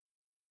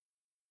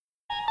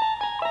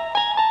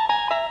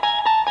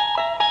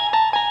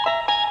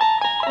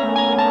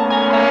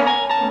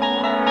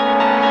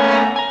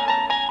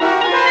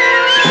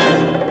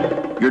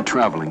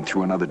traveling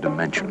through another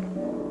dimension.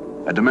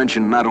 A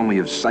dimension not only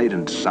of sight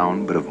and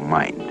sound, but of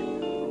mind.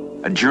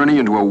 A journey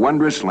into a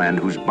wondrous land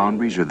whose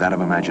boundaries are that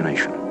of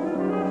imagination.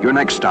 Your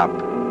next stop,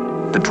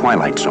 the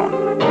Twilight Zone.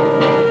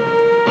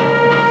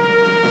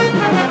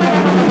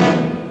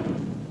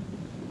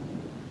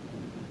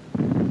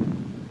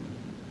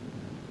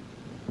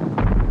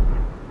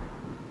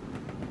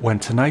 When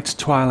tonight's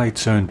Twilight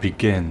Zone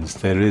begins,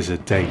 there is a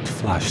date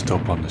flashed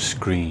up on the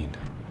screen.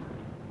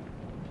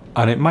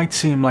 And it might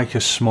seem like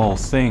a small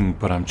thing,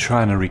 but I'm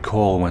trying to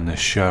recall when the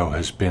show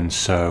has been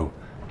so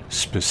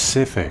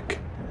specific,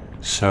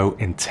 so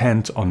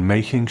intent on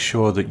making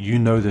sure that you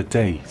know the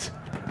date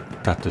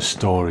that the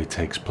story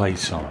takes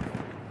place on.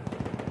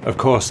 Of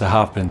course, there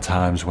have been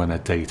times when a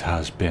date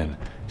has been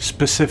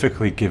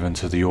specifically given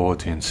to the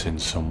audience in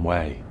some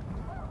way.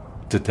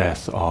 The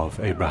death of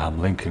Abraham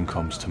Lincoln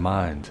comes to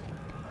mind.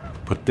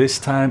 But this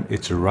time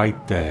it's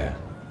right there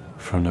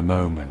from the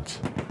moment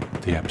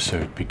the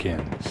episode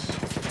begins.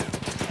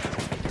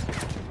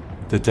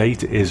 The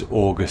date is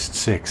August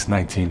 6,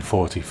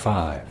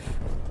 1945.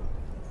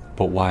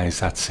 But why is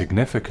that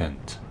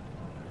significant?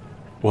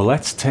 Well,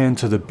 let's turn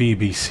to the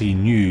BBC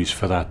News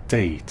for that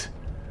date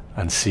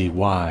and see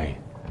why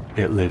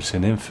it lives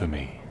in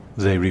infamy.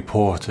 They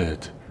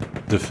reported,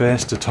 the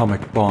first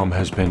atomic bomb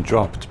has been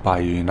dropped by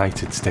a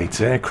United States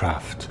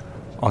aircraft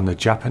on the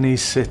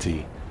Japanese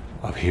city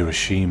of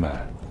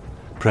Hiroshima.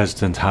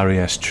 President Harry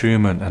S.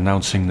 Truman,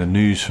 announcing the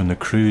news from the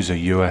cruiser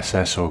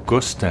USS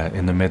Augusta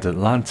in the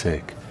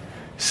mid-Atlantic,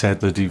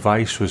 said the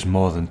device was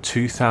more than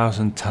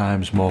 2,000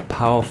 times more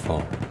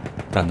powerful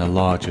than the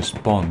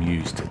largest bomb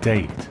used to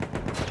date.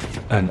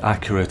 An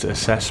accurate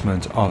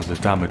assessment of the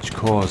damage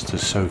caused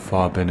has so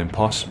far been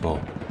impossible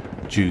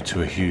due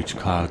to a huge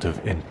cloud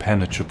of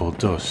impenetrable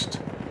dust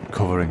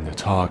covering the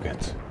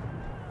target.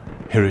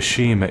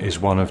 Hiroshima is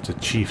one of the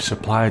chief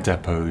supply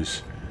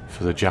depots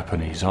for the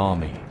Japanese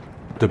army.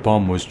 The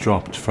bomb was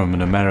dropped from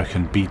an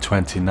American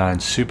B-29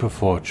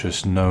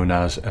 superfortress known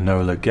as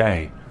Enola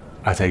Gay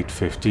at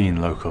 8:15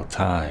 local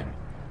time.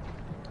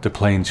 The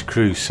plane's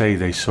crew say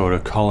they saw a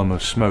column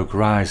of smoke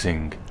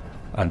rising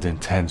and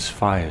intense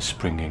fire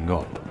springing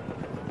up.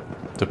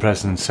 The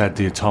president said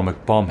the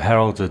atomic bomb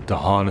heralded the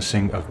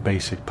harnessing of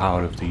basic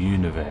power of the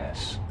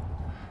universe.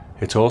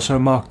 It also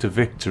marked a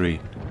victory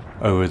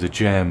over the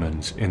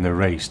Germans in the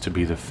race to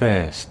be the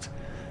first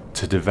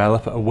to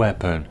develop a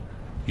weapon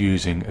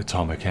using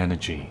atomic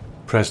energy.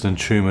 President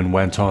Truman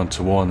went on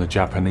to warn the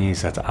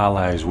Japanese that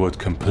Allies would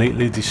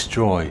completely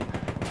destroy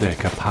their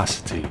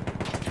capacity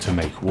to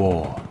make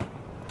war.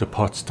 The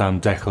Potsdam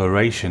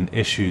Declaration,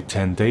 issued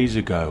 10 days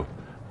ago,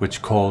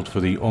 which called for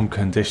the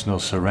unconditional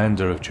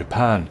surrender of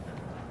Japan,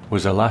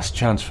 was a last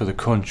chance for the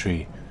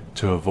country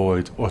to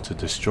avoid utter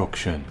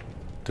destruction,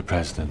 the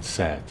president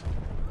said.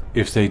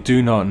 If they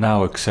do not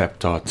now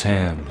accept our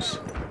terms,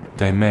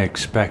 they may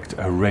expect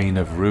a rain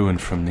of ruin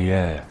from the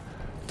air,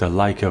 the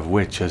like of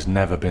which has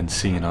never been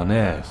seen on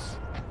Earth.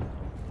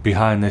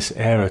 Behind this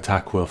air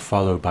attack will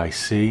follow by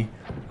sea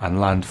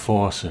and land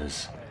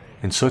forces,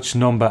 in such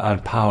number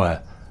and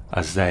power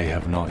as they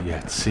have not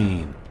yet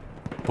seen,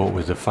 but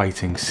with the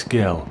fighting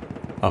skill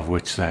of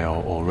which they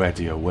are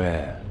already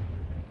aware.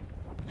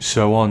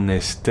 So on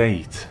this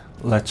date,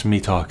 let's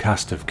meet our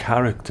cast of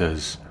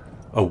characters,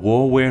 a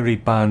war-weary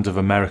band of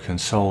American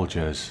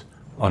soldiers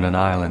on an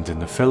island in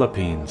the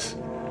Philippines,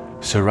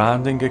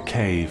 surrounding a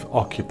cave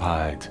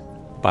occupied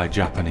by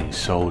Japanese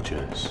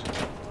soldiers.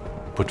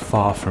 But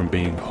far from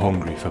being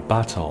hungry for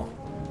battle,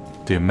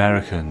 the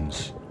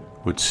Americans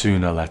would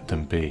sooner let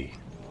them be.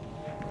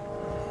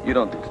 You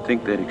don't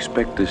think they'd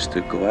expect us to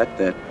go at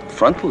that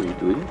frontally,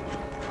 do you?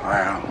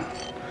 Well,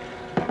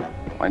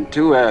 when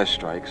 2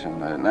 airstrikes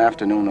and an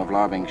afternoon of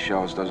lobbing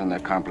shells doesn't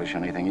accomplish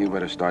anything, you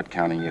better start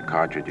counting your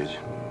cartridges.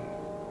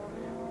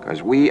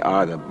 Because we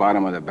are the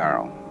bottom of the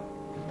barrel.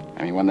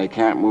 I mean, when they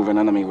can't move an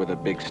enemy with the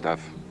big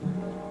stuff,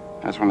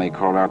 that's when they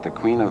call out the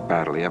queen of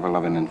battle, the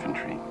ever-loving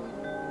infantry.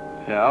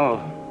 Yeah, well,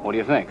 what do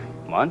you think?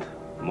 Month?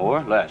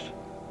 More? Less?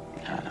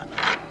 I don't know.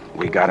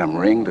 We got them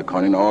ringed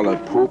according to all the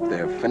poop.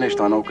 They're finished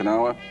on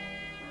Okinawa.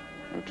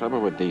 The trouble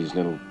with these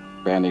little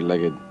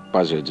bandy-legged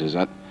buzzards is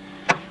that,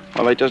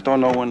 well, they just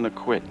don't know when to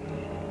quit.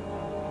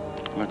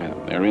 Look at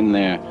them. They're in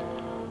there,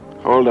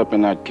 holed up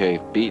in that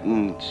cave,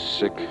 beaten,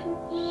 sick,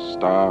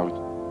 starved,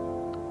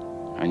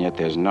 and yet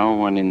there's no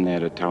one in there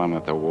to tell them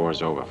that the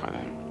war's over for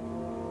them.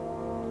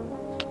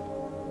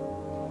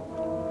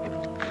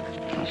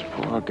 Those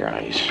poor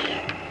guys.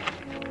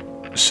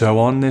 So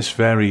on this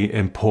very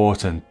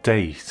important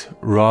date,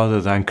 rather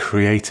than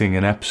creating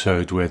an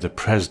episode where the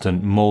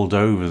president mulled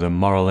over the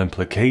moral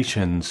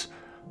implications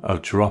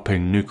of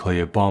dropping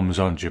nuclear bombs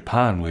on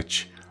Japan,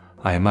 which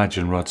I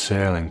imagine Rod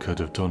Serling could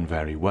have done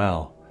very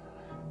well,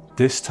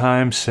 this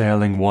time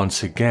Serling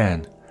once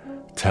again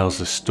tells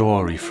the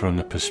story from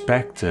the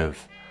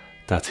perspective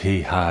that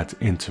he had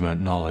intimate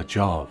knowledge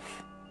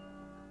of.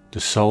 The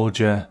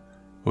soldier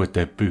with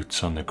their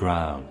boots on the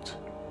ground.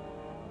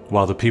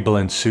 While the people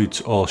in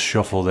suits all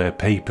shuffle their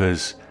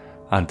papers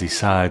and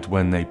decide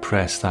when they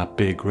press that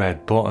big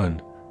red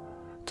button,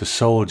 the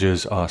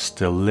soldiers are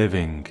still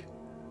living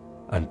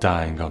and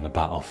dying on the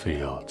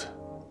battlefield.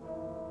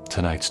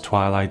 Tonight's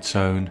Twilight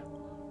Zone,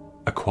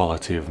 A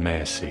Quality of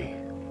Mercy.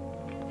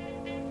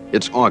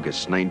 It's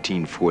August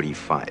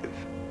 1945.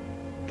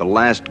 The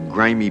last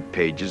grimy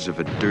pages of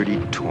a dirty,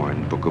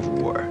 torn book of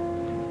war.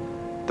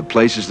 The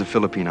place is the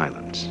Philippine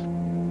Islands.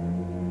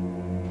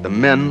 The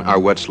men are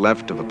what's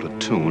left of a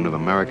platoon of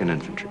American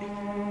infantry,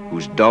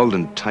 whose dulled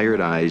and tired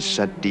eyes,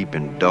 set deep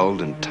in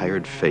dulled and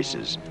tired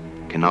faces,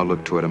 can now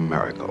look toward a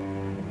miracle.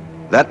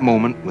 That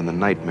moment when the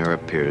nightmare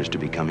appears to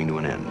be coming to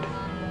an end.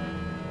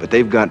 But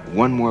they've got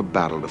one more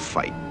battle to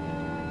fight,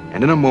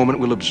 and in a moment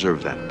we'll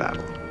observe that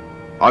battle.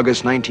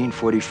 August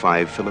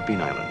 1945,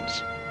 Philippine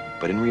Islands.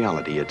 But in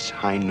reality, it's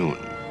high noon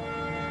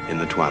in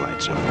the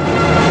Twilight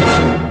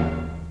Zone.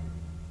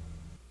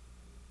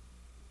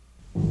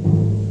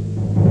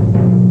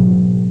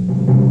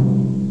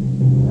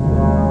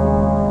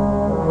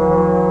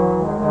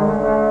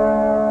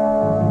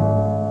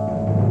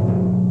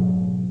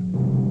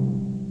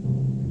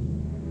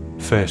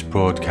 First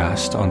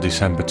broadcast on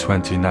December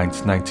 29,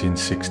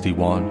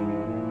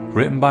 1961,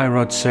 written by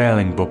Rod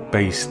Serling but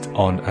based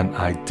on an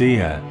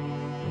idea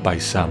by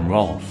Sam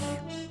Rolfe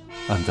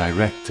and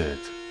directed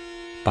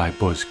by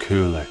Buzz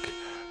Kulik.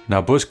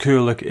 Now Buzz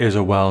Kulik is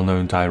a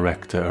well-known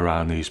director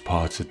around these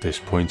parts at this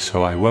point,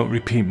 so I won't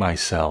repeat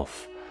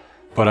myself,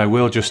 but I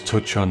will just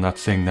touch on that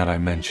thing that I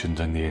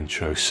mentioned in the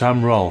intro.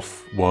 Sam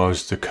Rolfe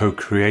was the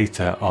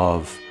co-creator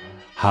of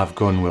Have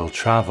Gun Will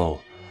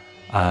Travel,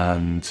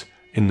 and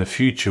in the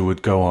future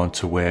would go on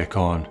to work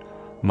on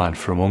Man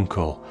from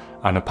U.N.C.L.E.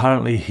 And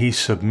apparently he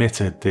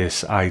submitted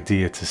this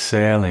idea to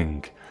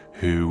Serling,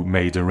 who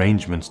made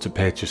arrangements to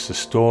purchase the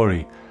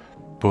story,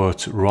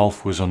 but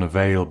Rolfe was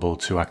unavailable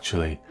to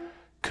actually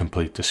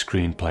complete the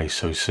screenplay,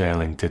 so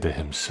Serling did it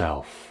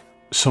himself.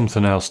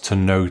 Something else to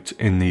note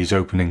in these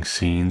opening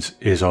scenes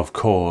is of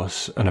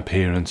course an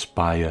appearance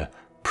by a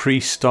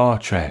pre-Star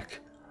Trek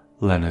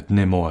Leonard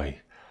Nimoy.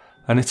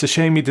 And it's a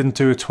shame he didn't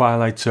do a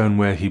Twilight Zone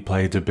where he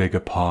played a bigger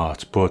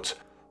part, but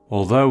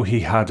although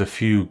he had a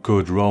few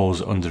good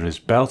roles under his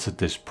belt at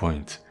this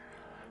point,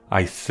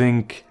 I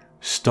think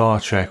Star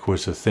Trek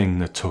was the thing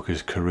that took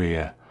his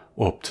career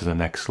up to the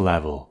next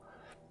level.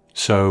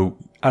 So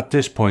at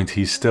this point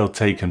he's still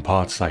taking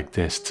parts like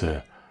this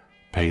to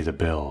pay the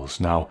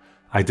bills. Now,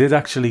 I did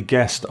actually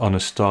guest on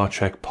a Star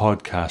Trek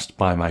podcast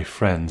by my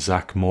friend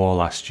Zach Moore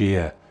last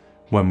year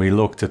when we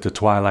looked at the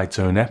Twilight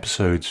Zone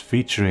episodes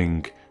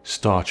featuring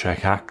Star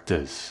Trek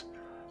actors,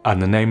 and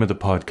the name of the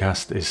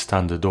podcast is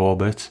Standard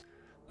Orbit,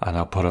 and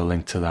I'll put a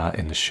link to that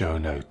in the show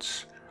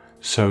notes.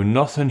 So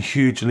nothing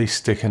hugely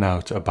sticking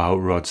out about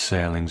Rod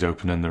Serling's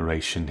opening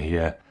narration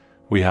here.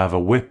 We have a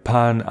whip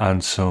pan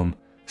and some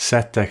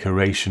set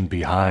decoration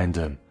behind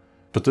him,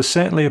 but there's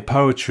certainly a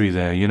poetry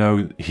there. You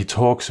know, he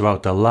talks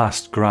about the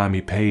last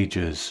grimy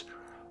pages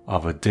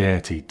of a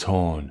dirty,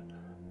 torn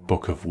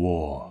book of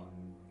war.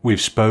 We've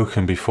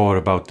spoken before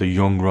about the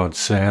young Rod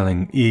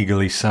Serling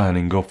eagerly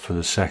signing up for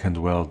the Second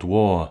World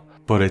War,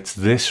 but it's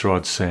this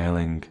Rod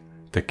Serling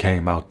that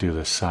came out the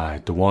other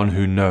side, the one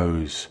who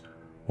knows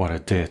what a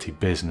dirty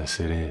business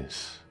it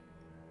is.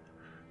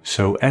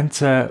 So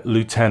enter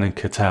Lieutenant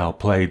Cattell,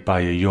 played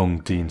by a young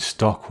Dean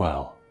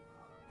Stockwell.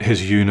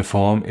 His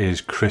uniform is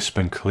crisp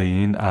and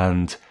clean,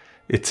 and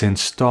it's in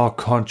stark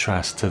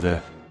contrast to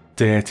the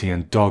dirty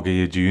and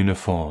dog-eared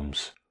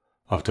uniforms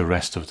of the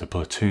rest of the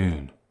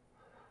platoon.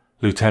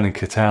 Lieutenant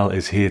Cattell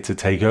is here to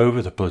take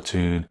over the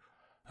platoon,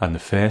 and the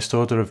first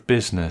order of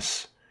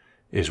business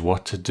is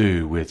what to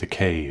do with the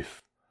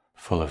cave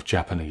full of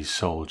Japanese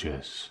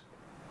soldiers.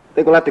 I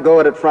think we'll have to go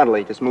at it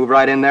frontally. Just move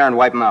right in there and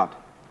wipe them out.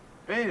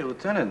 Hey,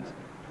 Lieutenant,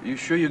 you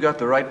sure you got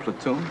the right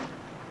platoon?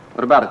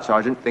 What about it,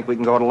 Sergeant? Think we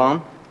can go it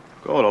alone?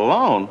 Go it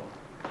alone?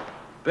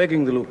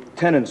 Begging the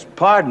lieutenant's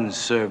pardon,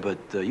 sir, but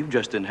you've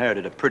just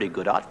inherited a pretty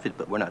good outfit,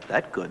 but we're not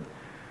that good.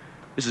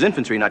 This is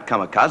infantry, not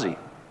kamikaze.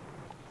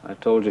 I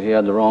told you he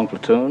had the wrong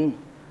platoon.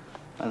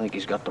 I think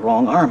he's got the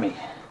wrong army.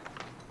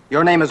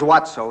 Your name is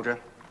what, soldier?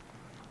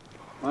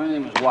 My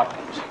name is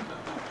Watkins.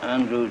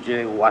 Andrew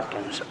J.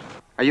 Watkins.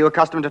 Are you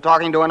accustomed to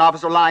talking to an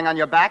officer lying on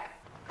your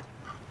back?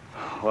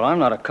 Well, I'm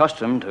not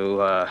accustomed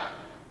to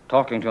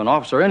talking to an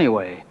officer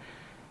anyway.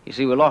 You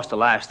see, we lost the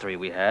last three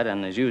we had,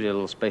 and there's usually a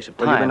little space of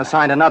time. Well, you've been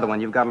assigned another one.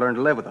 You've got to learn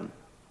to live with them.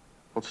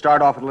 We'll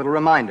start off with a little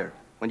reminder.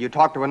 When you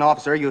talk to an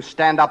officer, you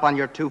stand up on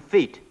your 2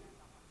 feet.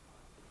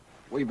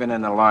 We've been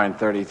in the line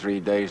 33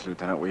 days,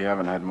 Lieutenant. We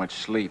haven't had much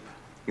sleep.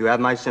 You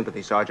have my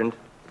sympathy, Sergeant.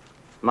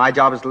 My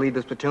job is to lead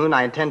this platoon.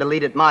 I intend to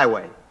lead it my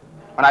way.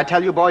 When I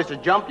tell you boys to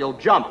jump, you'll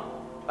jump.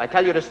 If I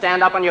tell you to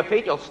stand up on your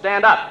feet, you'll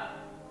stand up.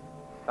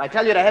 If I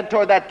tell you to head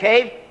toward that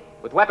cave,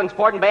 with weapons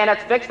port and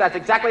bayonets fixed, that's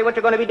exactly what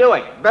you're going to be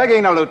doing.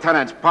 Begging the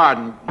lieutenant's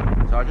pardon,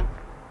 Sergeant?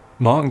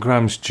 Martin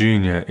Grams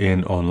Jr.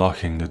 in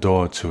Unlocking the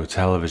Door to a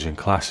Television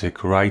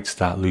Classic writes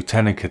that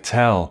Lieutenant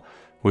Cattell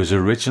was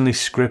originally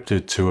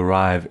scripted to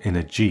arrive in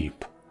a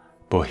jeep,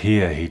 but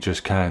here he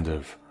just kind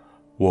of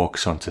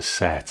walks onto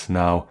set.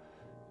 Now,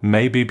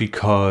 maybe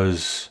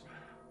because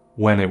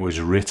when it was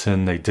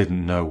written, they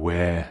didn't know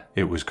where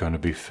it was going to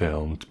be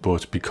filmed,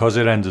 but because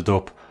it ended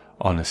up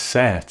on a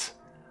set,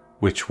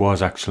 which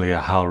was actually a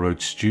Hal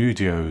Road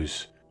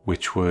Studios,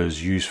 which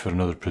was used for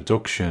another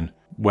production,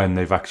 when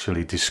they've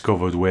actually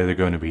discovered where they're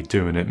going to be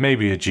doing it,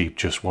 maybe a Jeep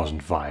just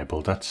wasn't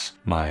viable. That's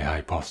my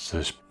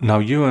hypothesis. Now,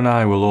 you and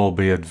I will all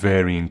be at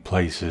varying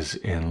places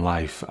in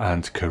life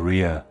and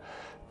career,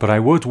 but I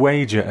would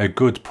wager a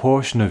good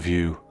portion of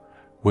you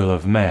will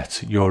have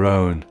met your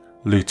own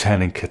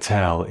Lieutenant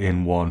Cattell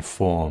in one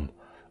form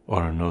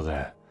or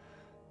another.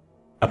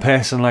 A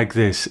person like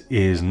this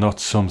is not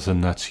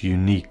something that's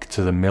unique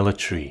to the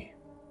military.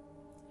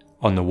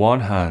 On the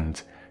one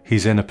hand,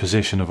 he's in a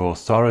position of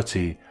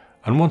authority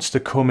and wants to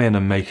come in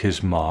and make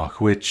his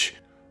mark, which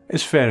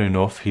is fair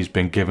enough. He's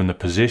been given the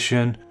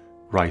position,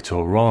 right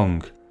or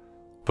wrong.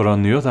 But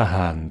on the other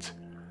hand,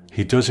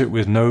 he does it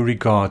with no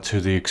regard to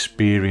the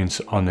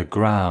experience on the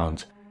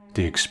ground,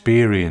 the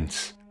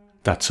experience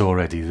that's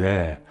already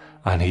there,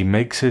 and he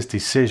makes his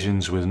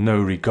decisions with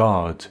no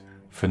regard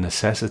for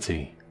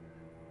necessity.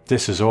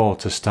 This is all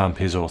to stamp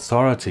his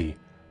authority,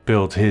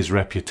 build his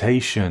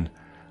reputation,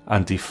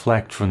 and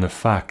deflect from the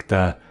fact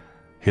that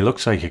he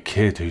looks like a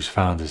kid who's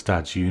found his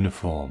dad's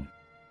uniform.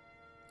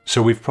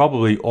 So we've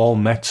probably all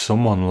met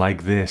someone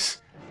like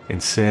this in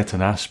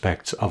certain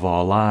aspects of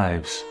our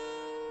lives,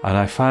 and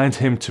I find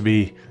him to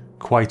be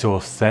quite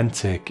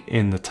authentic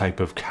in the type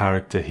of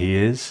character he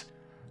is,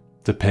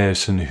 the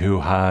person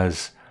who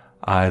has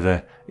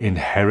either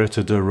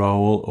inherited a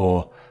role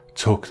or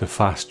took the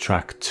fast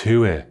track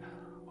to it,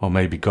 or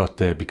maybe got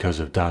there because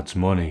of dad's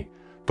money,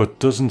 but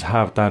doesn't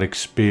have that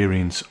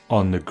experience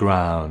on the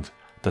ground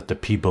that the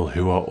people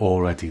who are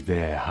already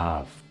there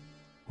have.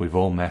 We've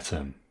all met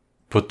him.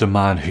 But the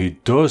man who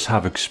does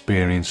have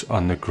experience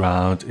on the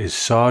ground is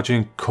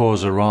Sergeant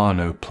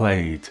Corsarano,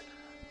 played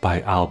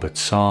by Albert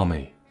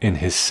Salmi, in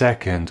his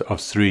second of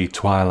 3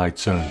 Twilight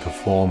Zone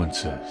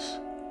performances.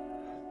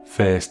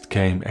 First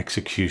came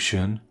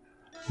Execution,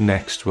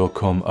 next will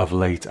come Of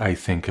Late I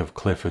Think of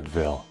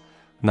Cliffordville.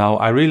 Now,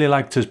 I really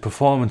liked his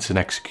performance in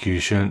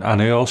Execution,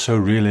 and I also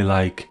really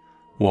like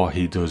what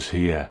he does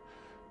here.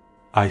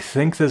 I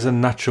think there's a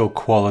natural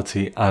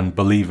quality and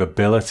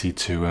believability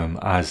to him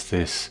as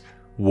this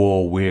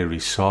war-weary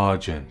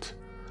sergeant,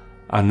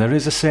 and there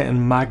is a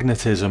certain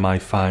magnetism I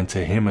find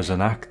to him as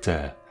an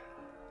actor.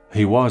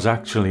 He was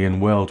actually in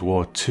World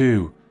War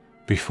II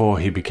before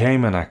he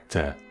became an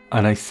actor,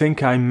 and I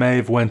think I may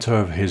have went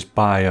over his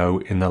bio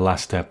in the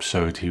last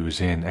episode he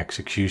was in,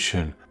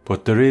 Execution,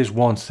 but there is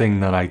one thing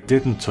that I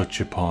didn't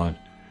touch upon,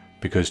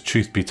 because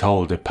truth be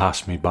told, it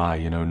passed me by.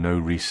 No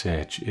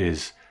research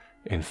is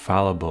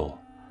infallible.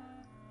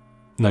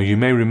 Now, you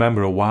may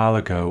remember a while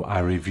ago I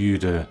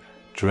reviewed a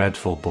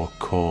dreadful book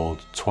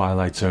called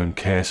Twilight Zone: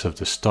 Curse of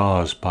the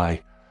Stars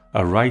by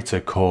a writer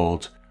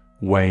called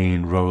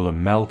Wayne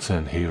Roland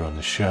Melton here on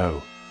the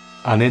show.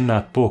 And in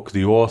that book,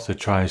 the author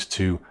tries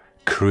to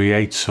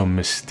create some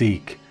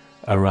mystique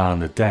around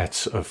the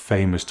deaths of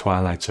famous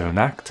Twilight Zone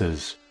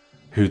actors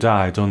who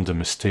died under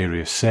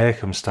mysterious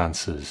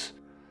circumstances.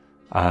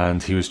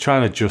 And he was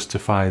trying to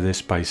justify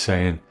this by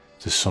saying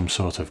there's some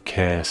sort of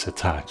curse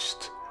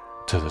attached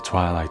to the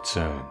Twilight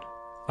Zone.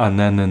 And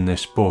then in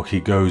this book he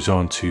goes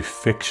on to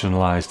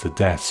fictionalize the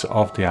deaths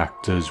of the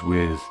actors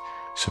with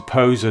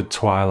supposed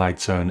Twilight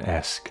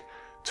Zone-esque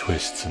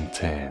twists and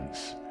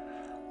turns.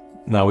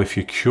 Now, if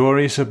you're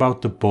curious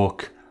about the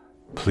book,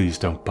 please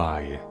don't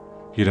buy it.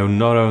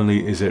 Not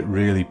only is it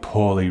really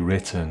poorly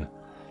written,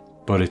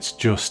 but it's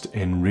just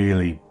in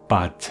really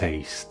bad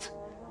taste.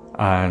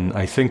 And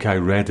I think I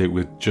read it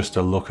with just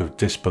a look of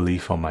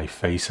disbelief on my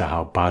face at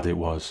how bad it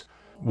was.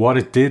 What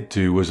it did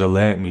do was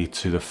alert me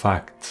to the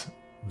fact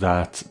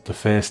that the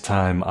first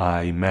time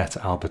I met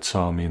Albert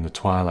Salmi in the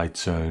Twilight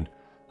Zone,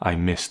 I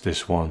missed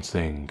this one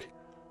thing.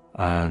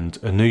 And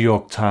a New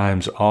York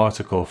Times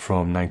article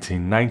from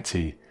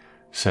 1990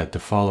 said the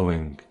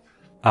following: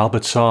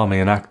 Albert Salmi,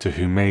 an actor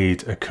who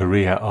made a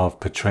career of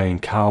portraying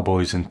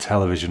cowboys in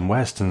television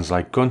westerns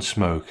like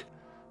Gunsmoke,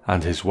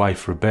 and his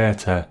wife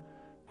Roberta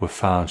were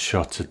found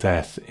shot to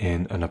death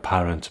in an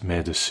apparent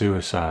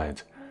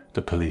murder-suicide,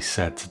 the police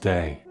said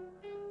today.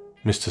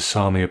 Mr.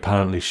 Salmi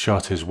apparently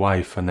shot his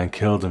wife and then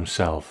killed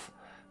himself,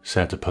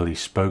 said a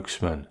police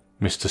spokesman.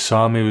 Mr.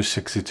 Salmi was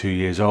 62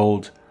 years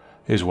old,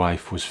 his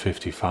wife was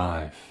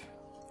 55.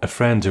 A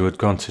friend who had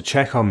gone to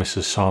check on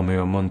Mrs. Salmi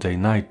on Monday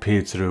night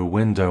peered through a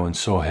window and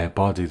saw her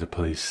body, the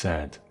police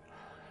said.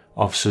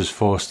 Officers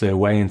forced their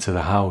way into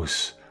the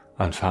house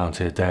and found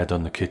her dead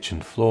on the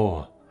kitchen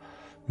floor.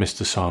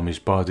 Mr. Salmi's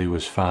body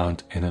was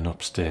found in an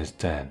upstairs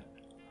den.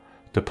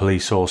 The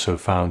police also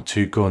found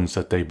 2 guns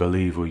that they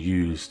believe were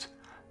used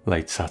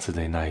late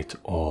Saturday night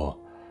or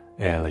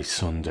early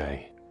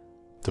Sunday.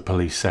 The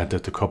police said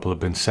that the couple had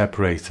been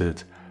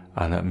separated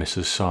and that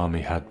Mrs.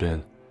 Salmi had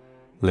been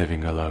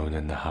living alone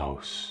in the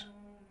house.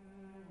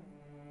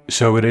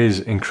 So it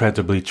is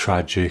incredibly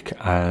tragic,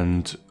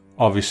 and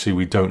obviously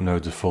we don't know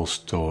the full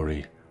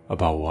story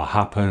about what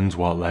happened,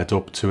 what led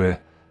up to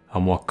it,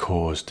 and what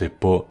caused it,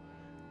 but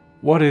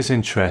what is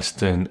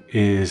interesting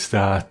is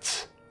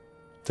that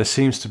there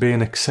seems to be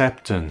an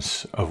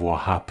acceptance of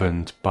what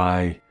happened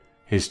by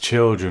his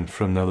children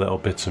from the little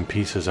bits and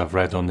pieces I've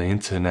read on the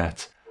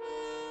internet.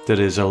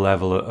 There is a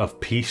level of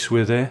peace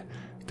with it.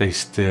 They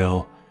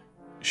still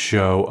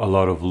show a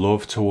lot of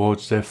love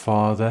towards their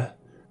father,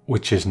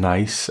 which is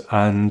nice,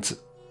 and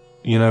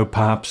you know,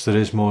 perhaps there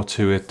is more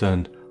to it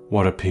than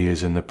what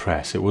appears in the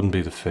press. It wouldn't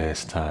be the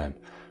first time,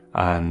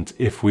 and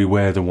if we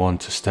were the one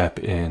to step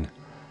in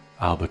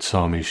Albert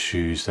Sarmi's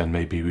shoes, then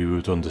maybe we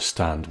would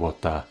understand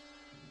what that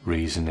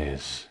reason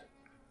is.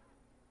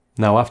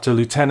 Now, after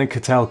Lieutenant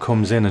Cattell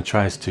comes in and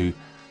tries to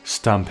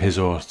stamp his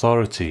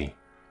authority,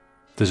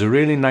 there's a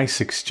really nice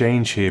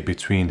exchange here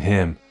between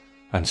him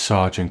and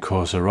Sergeant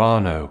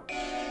Corzerano,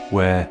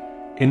 where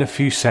in a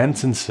few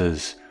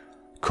sentences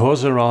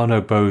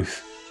Corzerano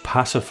both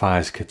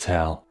pacifies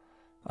Cattell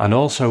and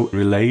also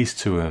relays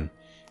to him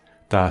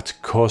that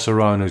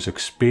Corzerano's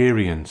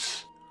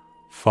experience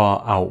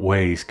far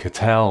outweighs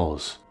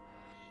Cattell's.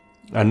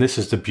 And this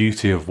is the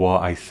beauty of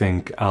what I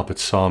think Albert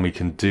Sarmi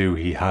can do.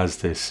 He has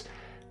this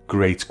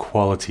great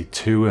quality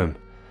to him.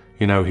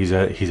 You know, he's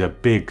a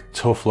big,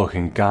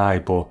 tough-looking guy,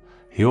 but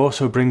he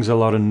also brings a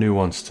lot of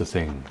nuance to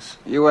things.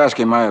 You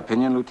asking my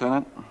opinion,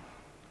 Lieutenant?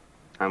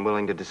 I'm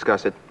willing to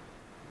discuss it.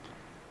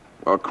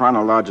 Well,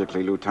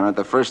 chronologically, Lieutenant,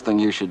 the first thing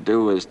you should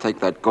do is take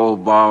that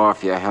gold bar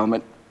off your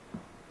helmet.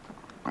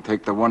 Or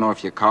take the one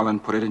off your collar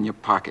and put it in your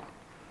pocket.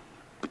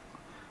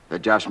 The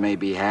Japs may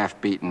be half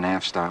beaten,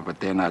 half starved, but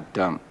they're not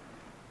dumb.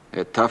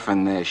 They're tough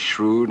and they're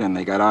shrewd and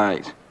they got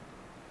eyes.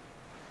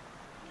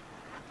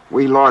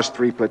 We lost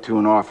 3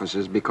 platoon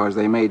officers because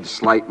they made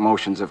slight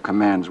motions of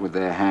commands with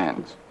their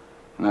hands.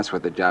 And that's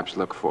what the Japs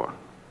look for.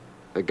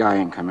 The guy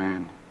in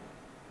command.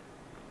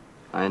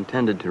 I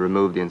intended to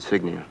remove the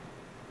insignia.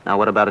 Now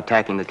what about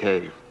attacking the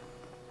cave?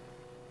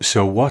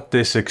 So what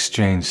this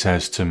exchange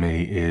says to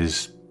me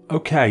is,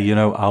 okay, you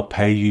know, I'll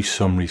pay you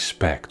some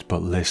respect,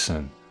 but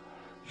listen,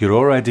 you're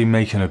already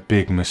making a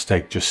big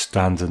mistake just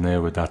standing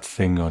there with that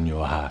thing on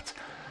your hat.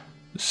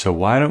 So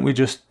why don't we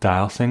just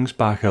dial things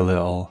back a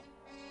little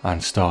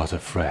and start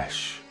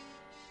afresh?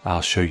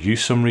 I'll show you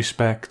some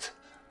respect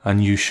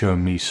and you show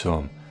me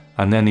some.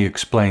 And then he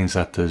explains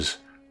that there's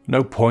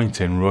no point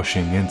in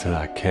rushing into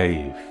that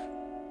cave.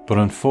 But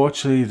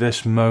unfortunately,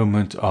 this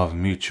moment of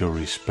mutual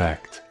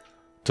respect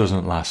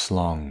doesn't last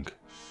long.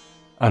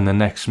 And the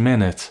next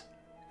minute,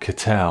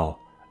 Cattell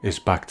is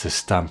back to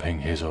stamping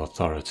his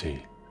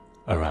authority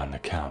around the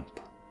camp.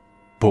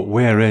 But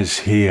where is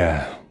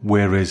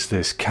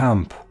this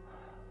camp?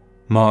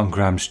 Martin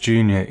Grams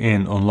Jr.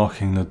 in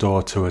Unlocking the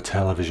Door to a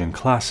Television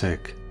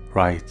Classic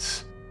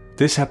writes,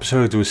 this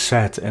episode was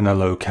set in a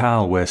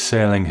locale where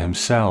Serling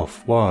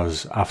himself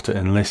was after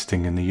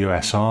enlisting in the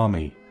US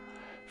Army.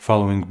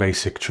 Following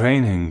basic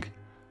training,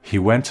 he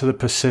went to the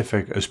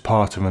Pacific as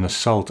part of an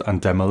assault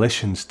and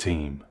demolitions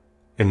team.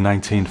 In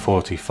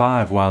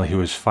 1945, while he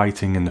was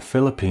fighting in the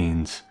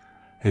Philippines,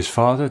 his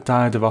father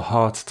died of a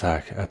heart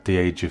attack at the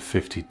age of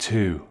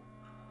 52.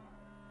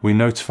 We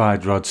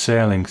notified Rod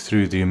Serling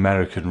through the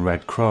American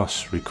Red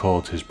Cross,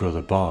 recalled his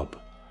brother Bob,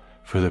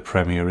 for the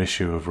premiere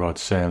issue of Rod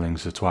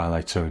Serling's The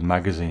Twilight Zone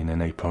magazine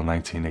in April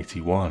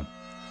 1981.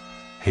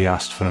 He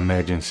asked for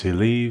emergency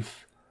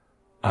leave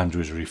and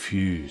was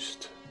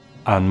refused.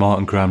 And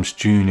Martin Grams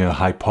Jr.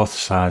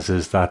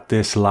 hypothesizes that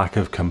this lack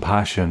of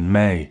compassion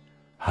may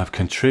have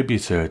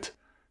contributed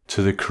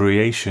to the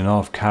creation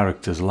of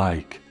characters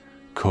like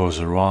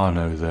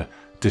Corzerano, the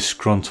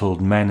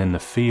disgruntled men in the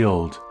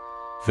field,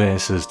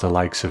 versus the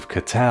likes of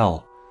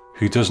Cattell,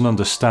 who doesn't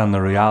understand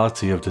the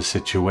reality of the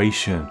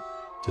situation,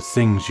 the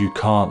things you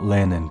can't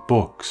learn in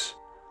books,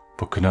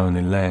 but can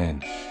only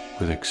learn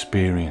with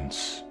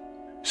experience.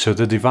 So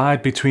the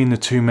divide between the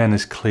two men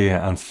is clear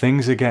and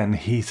things are getting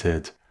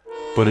heated.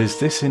 But is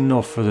this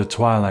enough for the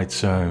Twilight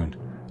Zone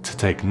to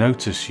take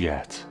notice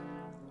yet?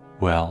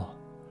 Well,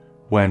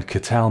 when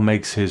Cattell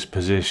makes his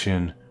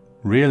position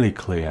really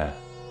clear,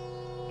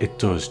 it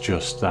does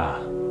just that.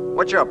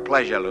 What's your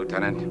pleasure,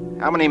 Lieutenant?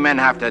 How many men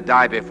have to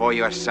die before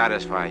you're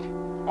satisfied?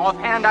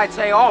 Offhand, I'd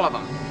say all of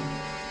them.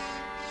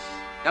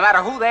 No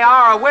matter who they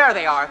are or where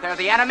they are, if they're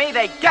the enemy,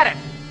 they get it.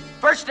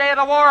 First day of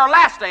the war or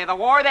last day of the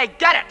war, they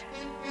get it.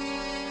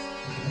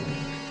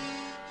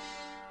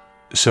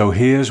 So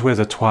here's where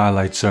the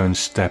Twilight Zone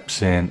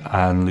steps in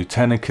and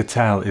Lieutenant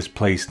Cattell is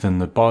placed in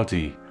the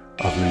body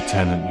of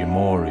Lieutenant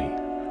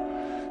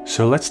Yamori.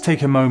 So let's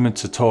take a moment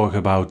to talk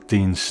about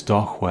Dean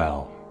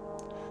Stockwell.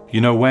 You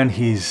know, when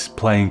he's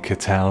playing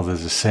Cattell,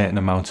 there's a certain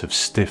amount of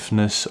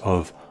stiffness,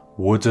 of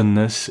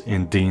woodenness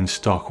in Dean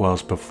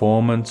Stockwell's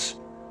performance,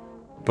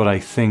 but I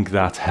think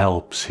that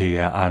helps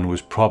here and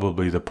was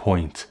probably the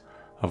point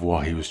of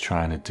what he was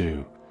trying to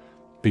do.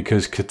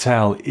 Because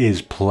Cattell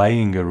is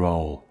playing a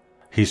role.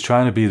 He's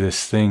trying to be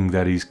this thing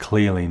that he's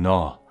clearly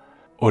not.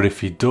 Or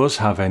if he does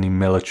have any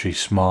military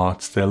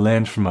smarts, they're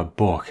learned from a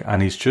book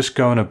and he's just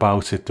going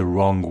about it the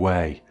wrong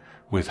way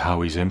with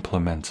how he's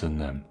implementing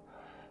them.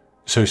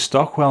 So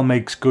Stockwell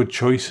makes good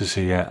choices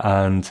here,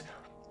 and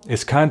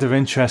it's kind of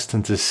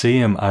interesting to see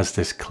him as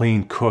this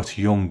clean-cut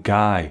young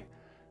guy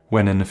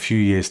when in a few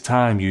years'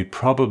 time you'd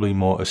probably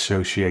more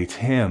associate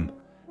him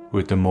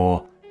with the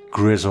more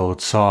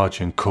grizzled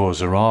Sergeant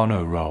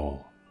Corzarano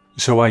role.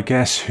 So I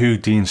guess who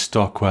Dean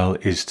Stockwell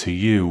is to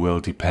you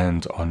will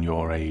depend on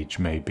your age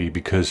maybe,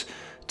 because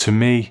to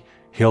me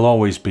he'll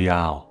always be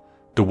Al,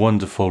 the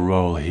wonderful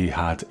role he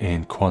had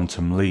in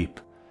Quantum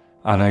Leap,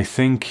 and I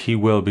think he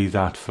will be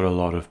that for a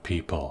lot of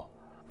people.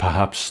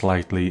 Perhaps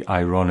slightly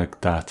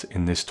ironic that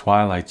in this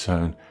Twilight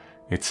Zone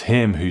it's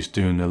him who's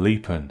doing the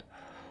leaping,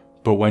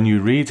 but when you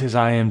read his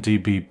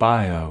IMDb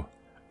bio,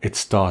 it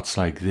starts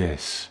like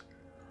this.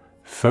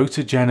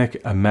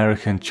 Photogenic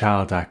American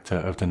child actor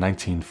of the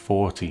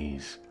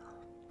 1940s,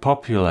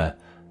 popular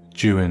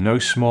due in no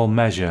small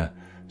measure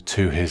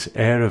to his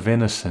air of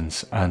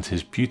innocence and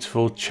his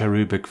beautiful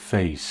cherubic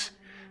face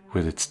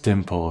with its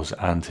dimples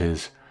and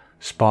his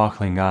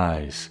sparkling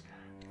eyes,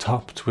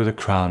 topped with a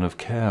crown of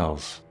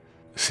curls.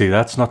 See,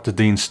 that's not the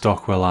Dean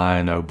Stockwell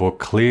I know, but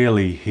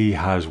clearly he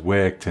has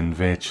worked in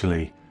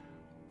virtually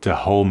the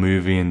whole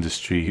movie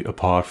industry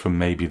apart from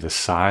maybe the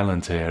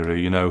silent era.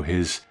 You know,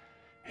 his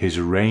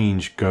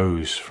range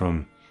goes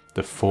from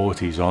the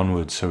 40s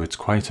onwards, so it's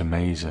quite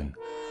amazing.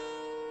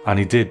 And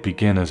he did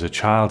begin as a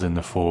child in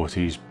the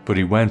 40s, but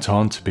he went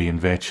on to be in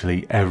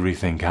virtually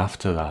everything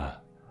after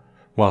that.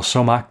 While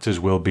some actors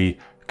will be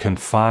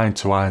confined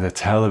to either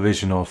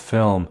television or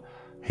film,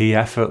 he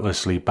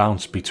effortlessly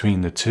bounced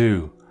between the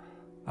two.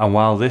 And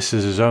while this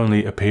is his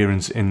only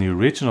appearance in the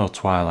original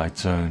Twilight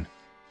Zone,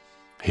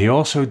 he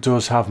also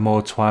does have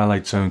more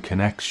Twilight Zone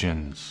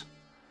connections.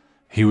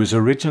 He was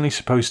originally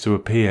supposed to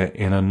appear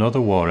in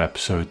another war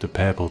episode, The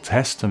Purple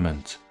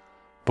Testament,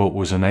 but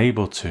was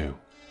unable to.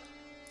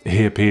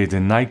 He appeared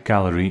in Night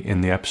Gallery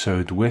in the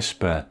episode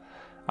Whisper,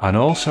 and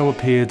also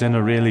appeared in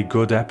a really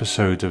good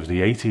episode of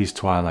the 80s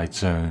Twilight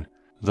Zone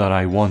that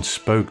I once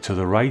spoke to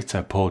the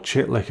writer Paul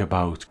Chitlick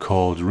about,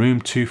 called Room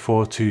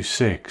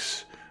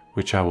 2426,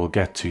 which I will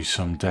get to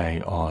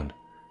someday on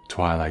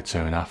Twilight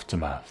Zone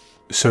Aftermath.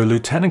 So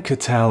Lieutenant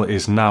Cattell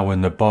is now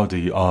in the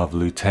body of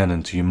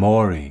Lieutenant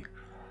Yumori,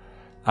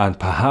 and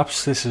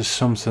perhaps this is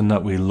something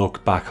that we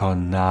look back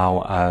on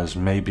now as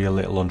maybe a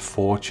little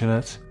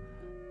unfortunate,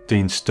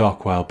 Dean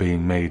Stockwell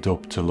being made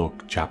up to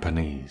look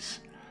Japanese.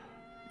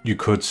 You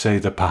could say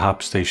that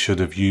perhaps they should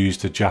have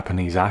used a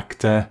Japanese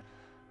actor,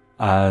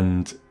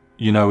 and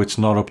you know, it's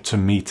not up to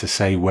me to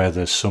say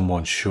whether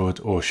someone should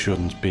or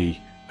shouldn't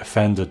be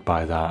offended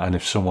by that, and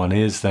if someone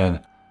is,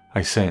 then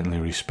I certainly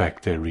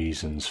respect their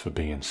reasons for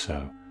being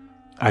so.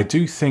 I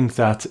do think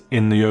that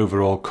in the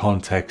overall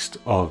context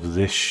of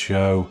this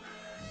show,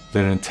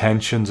 their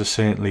intentions are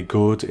certainly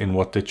good in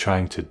what they're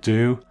trying to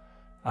do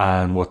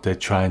and what they're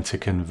trying to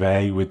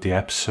convey with the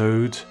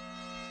episode.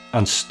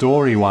 And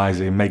story-wise,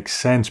 it makes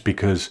sense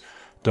because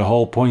the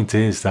whole point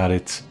is that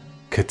it's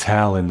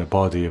Cattell in the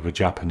body of a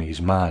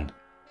Japanese man.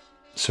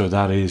 So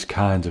that is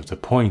kind of the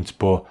point,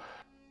 but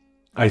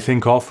I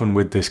think often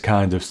with this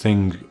kind of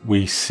thing,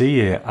 we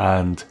see it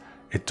and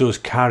it does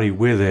carry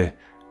with it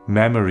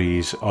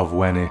memories of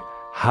when it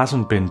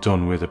hasn't been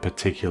done with a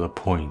particular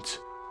point,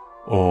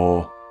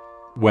 or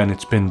when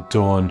it's been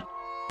done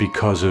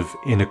because of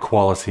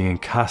inequality in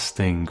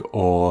casting,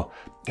 or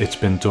it's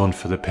been done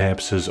for the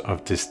purposes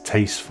of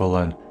distasteful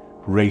and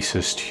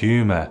racist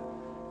humour.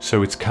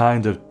 So it's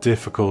kind of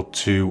difficult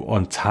to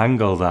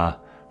untangle that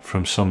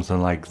from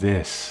something like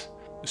this.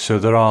 So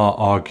there are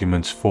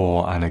arguments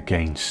for and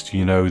against.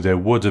 You know, there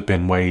would have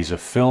been ways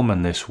of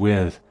filming this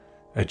with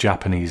a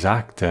Japanese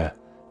actor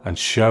and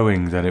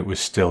showing that it was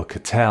still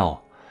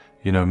Cattell.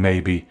 You know,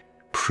 maybe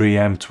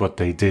preempt what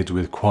they did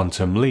with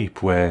Quantum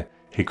Leap, where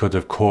he could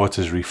have caught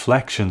his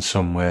reflection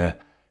somewhere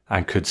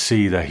and could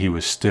see that he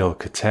was still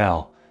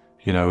Cattell.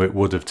 You know, it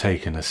would have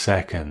taken a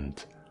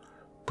second.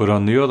 But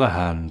on the other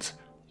hand,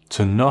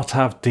 to not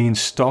have Dean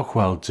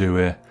Stockwell do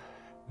it,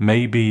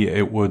 maybe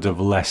it would have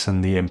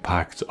lessened the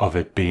impact of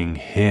it being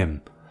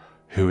him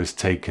who has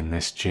taken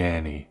this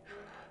journey.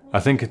 I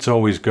think it's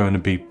always going to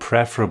be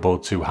preferable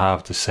to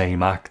have the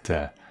same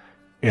actor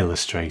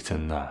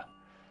illustrating that.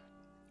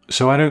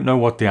 So I don't know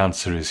what the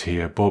answer is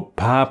here, but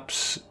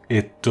perhaps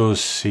it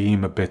does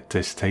seem a bit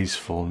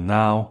distasteful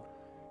now,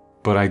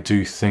 but I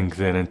do think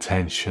their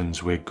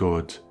intentions were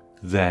good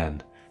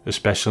then,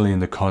 especially in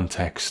the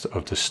context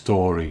of the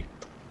story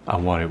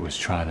and what it was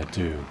trying to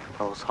do.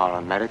 Those are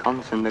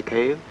Americans in the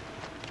cave?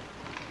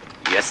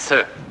 Yes,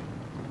 sir.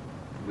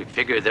 We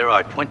figure there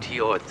are 20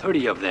 or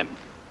 30 of them,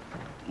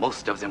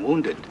 most of them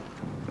wounded.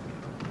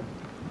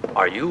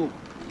 Are you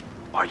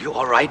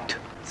all right,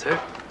 sir?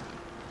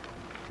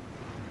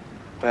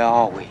 Where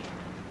are we?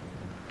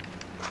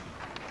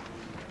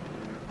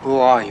 Who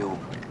are you?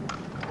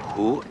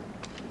 Who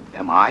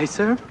am I,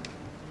 sir?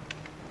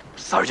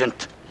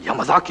 Sergeant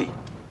Yamazaki.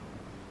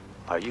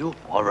 Are you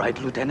all right,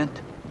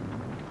 Lieutenant?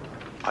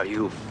 Are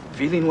you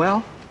feeling well?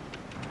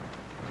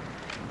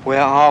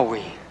 Where are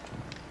we?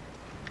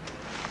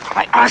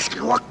 I ask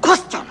you a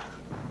question.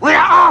 Where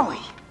are we?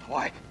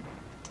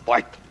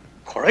 Why,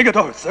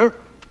 Corregidor, sir.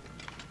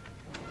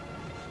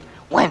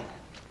 When?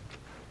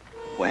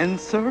 When,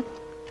 sir?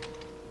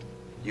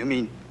 You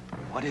mean,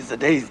 what is the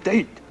day's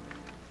date?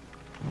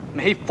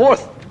 May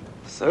 4th,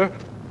 sir.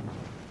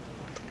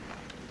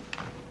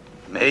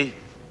 May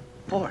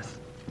 4th,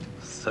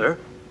 sir.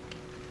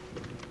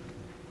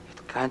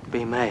 It can't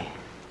be May.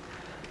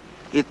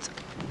 It's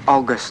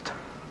August.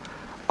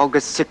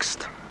 August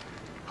 6th.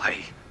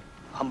 I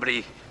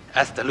humbly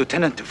ask the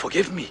lieutenant to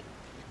forgive me,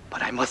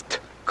 but I must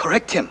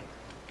correct him.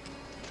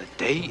 The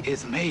day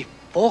is May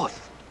 4th.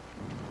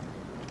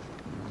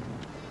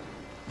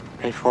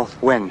 May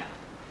 4th when?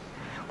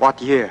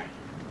 What year?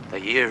 The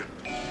year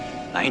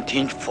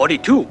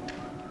 1942.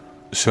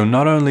 So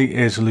not only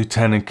is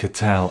Lieutenant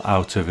Cattell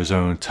out of his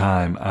own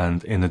time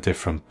and in a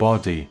different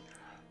body,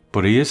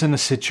 but he is in a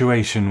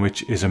situation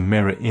which is a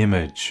mirror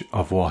image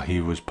of what he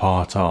was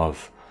part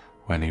of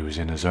when he was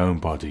in his own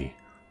body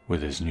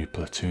with his new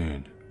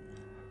platoon.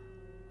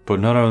 But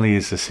not only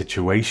is the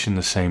situation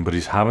the same, but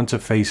he's having to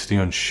face the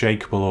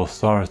unshakable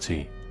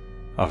authority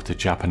of the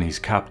Japanese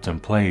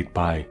captain played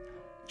by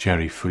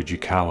Jerry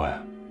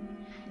Fujikawa.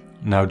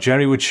 Now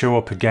Jerry would show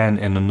up again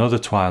in another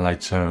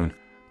Twilight Zone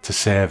to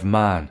save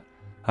Man,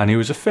 and he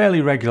was a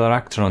fairly regular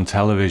actor on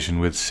television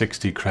with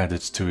 60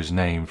 credits to his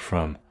name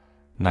from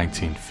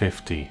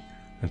 1950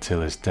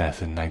 until his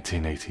death in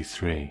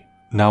 1983.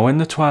 Now in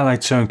the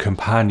Twilight Zone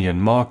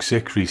companion, Mark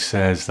Zicree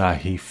says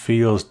that he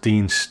feels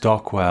Dean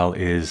Stockwell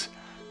is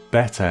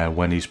better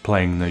when he's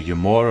playing the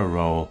Yamura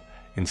role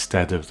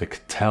instead of the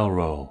Cattell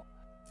role.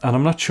 And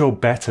I'm not sure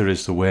better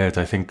is the word.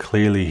 I think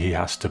clearly he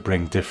has to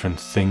bring different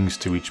things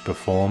to each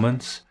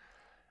performance.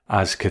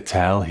 As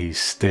Cattell, he's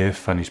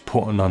stiff and he's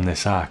putting on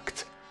this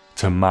act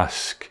to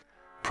mask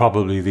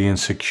probably the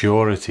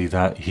insecurity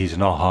that he's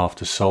not half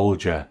the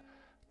soldier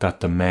that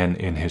the men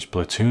in his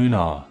platoon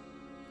are.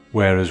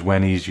 Whereas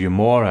when he's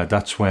Yamura,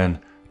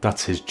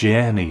 that's his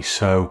journey,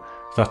 so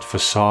that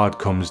facade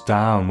comes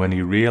down when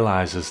he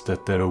realizes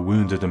that there are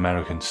wounded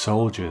American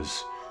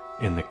soldiers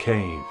in the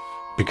cave.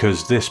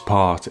 Because this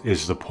part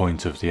is the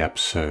point of the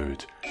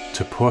episode,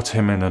 to put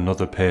him in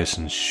another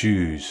person's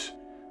shoes,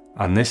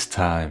 and this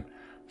time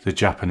the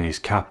Japanese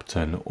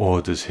captain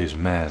orders his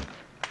men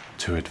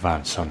to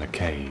advance on the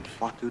cave.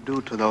 What you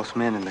do to those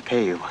men in the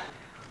cave,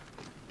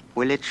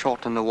 will it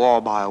shorten the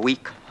war by a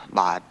week,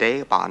 by a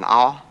day, by an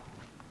hour?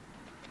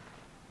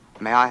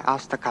 May I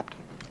ask the captain,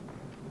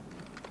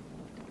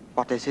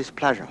 what is his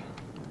pleasure?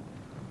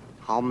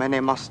 How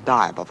many must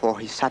die before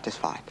he's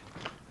satisfied?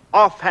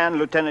 Offhand,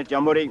 Lieutenant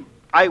Yamuri,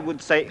 I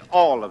would say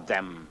all of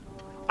them.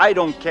 I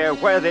don't care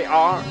where they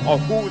are or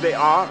who they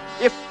are.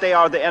 If they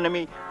are the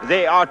enemy,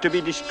 they are to be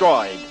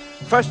destroyed.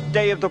 First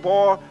day of the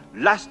war,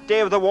 last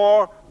day of the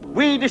war,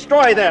 we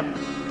destroy them.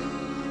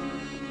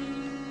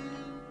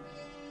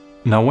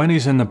 Now when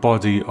he's in the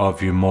body of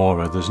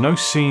Yamura, there's no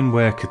scene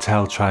where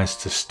Cattell tries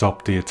to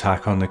stop the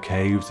attack on the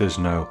cave. There's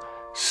no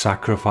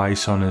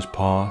sacrifice on his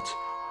part.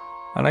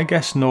 And I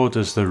guess nor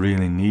does there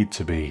really need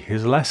to be.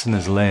 His lesson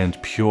is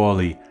learned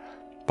purely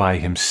by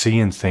him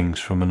seeing things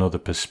from another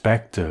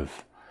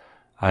perspective,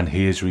 and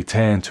he is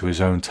returned to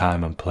his own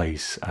time and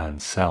place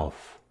and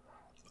self.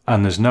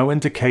 And there's no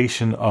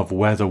indication of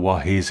whether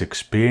what he's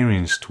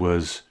experienced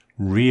was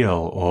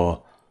real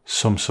or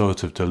some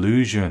sort of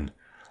delusion,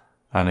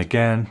 and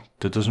again,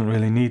 there doesn't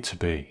really need to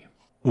be.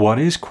 What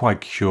is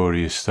quite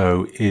curious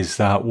though is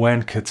that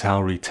when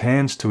Cattell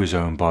returns to his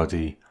own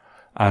body,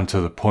 and to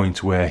the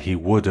point where he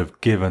would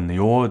have given the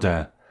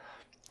order,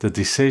 the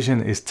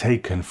decision is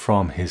taken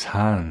from his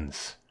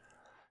hands.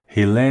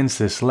 He learns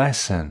this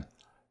lesson,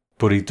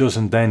 but he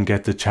doesn't then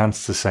get the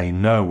chance to say,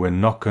 no, we're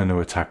not going to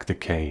attack the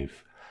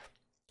cave.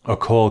 A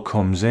call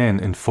comes in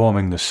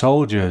informing the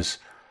soldiers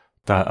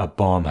that a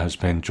bomb has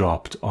been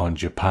dropped on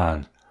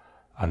Japan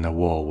and the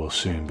war will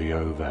soon be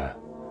over.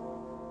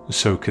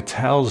 So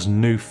Cattell's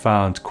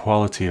newfound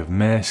quality of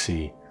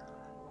mercy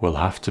will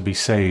have to be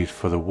saved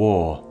for the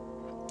war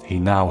he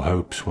now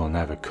hopes will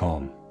never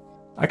come.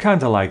 I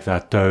kinda like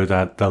that though,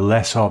 that the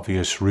less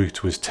obvious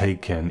route was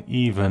taken,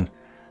 even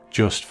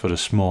just for a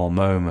small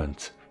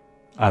moment.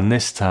 And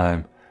this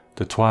time,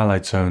 the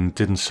Twilight Zone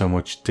didn't so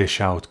much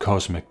dish out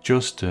cosmic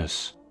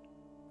justice,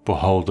 but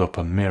hold up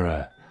a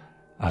mirror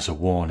as a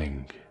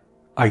warning.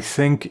 I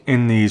think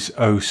in these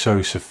oh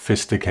so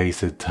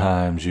sophisticated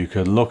times, you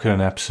could look at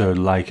an episode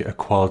like A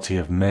Quality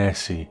of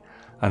Mercy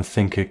and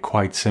think it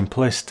quite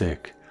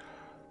simplistic.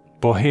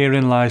 But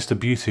herein lies the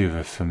beauty of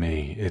it for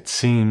me. It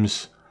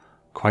seems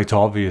quite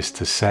obvious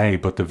to say,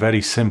 but the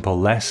very simple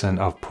lesson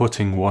of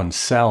putting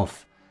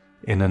oneself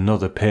in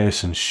another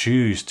person's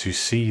shoes to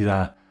see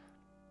that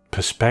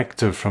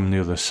perspective from the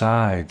other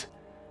side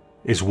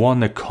is one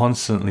that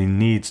constantly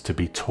needs to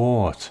be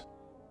taught.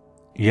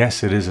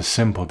 Yes, it is a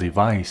simple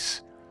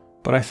device,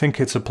 but I think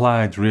it's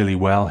applied really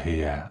well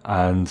here,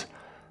 and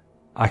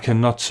I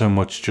can not so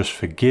much just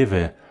forgive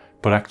it,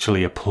 but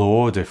actually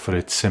applaud it for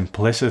its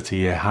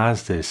simplicity. It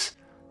has this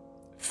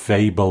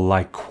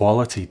fable-like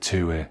quality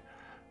to it,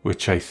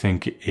 which I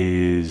think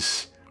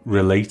is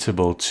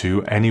relatable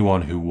to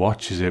anyone who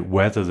watches it,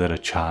 whether they're a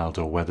child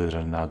or whether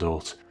they're an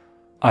adult.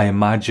 I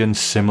imagine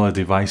similar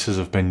devices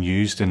have been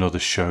used in other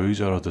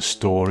shows or other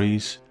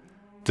stories.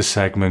 The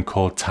segment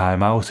called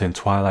Time Out in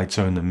Twilight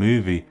Zone the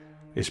movie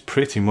is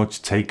pretty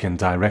much taken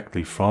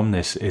directly from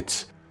this.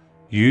 It's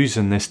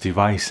using this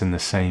device in the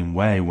same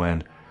way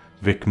when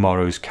Vic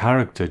Morrow's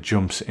character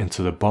jumps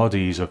into the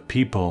bodies of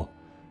people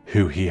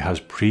who he has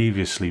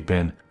previously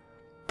been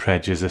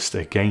prejudiced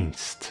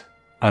against.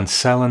 And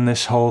selling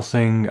this whole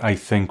thing, I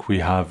think we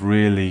have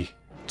really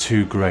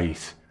two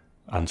great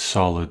and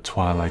solid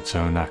Twilight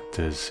Zone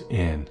actors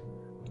in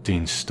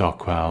Dean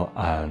Stockwell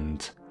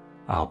and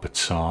Albert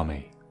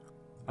Salmi.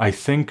 I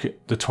think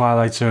the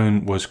Twilight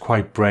Zone was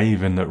quite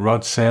brave in that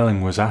Rod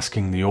Serling was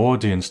asking the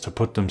audience to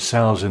put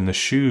themselves in the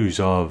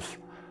shoes of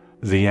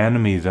the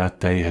enemy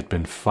that they had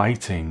been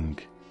fighting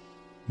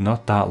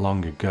not that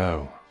long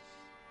ago.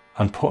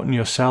 And putting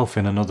yourself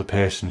in another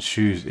person's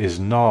shoes is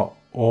not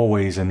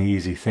always an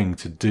easy thing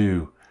to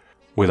do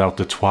without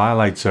the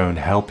Twilight Zone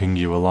helping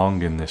you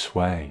along in this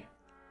way.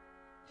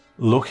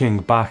 Looking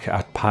back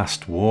at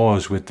past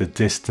wars with the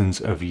distance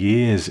of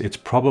years, it's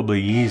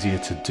probably easier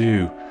to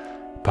do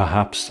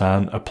perhaps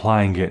than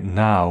applying it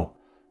now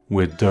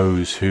with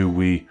those who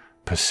we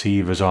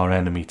perceive as our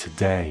enemy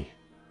today.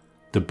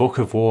 The Book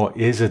of War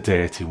is a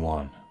dirty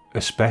one,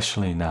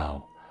 especially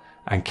now,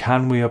 and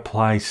can we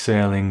apply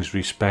Serling's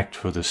respect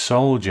for the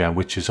soldier,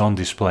 which is on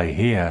display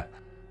here,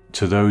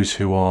 to those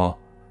who are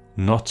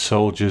not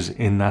soldiers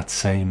in that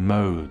same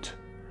mode,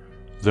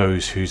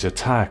 those whose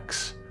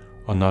attacks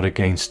are not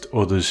against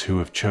others who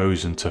have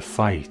chosen to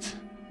fight?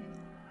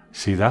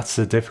 See, that's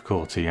the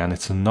difficulty, and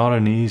it's not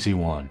an easy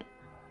one.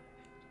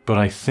 But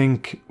I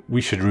think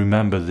we should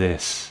remember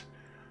this,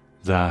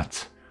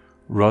 that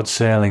Rod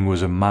Serling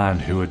was a man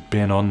who had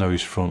been on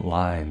those front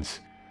lines.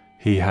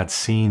 He had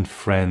seen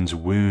friends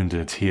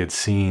wounded, he had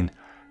seen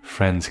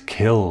friends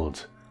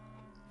killed,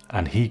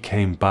 and he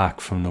came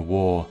back from the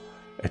war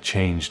a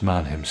changed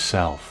man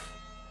himself.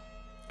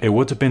 It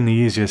would have been the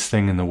easiest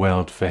thing in the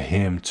world for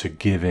him to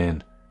give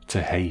in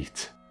to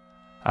hate,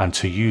 and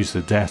to use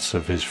the deaths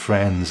of his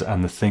friends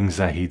and the things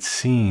that he'd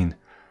seen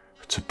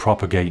to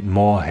propagate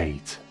more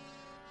hate.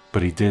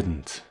 But he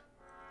didn't.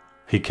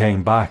 He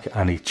came back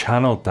and he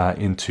channeled that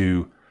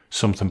into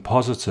something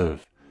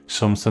positive,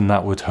 something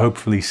that would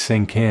hopefully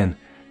sink in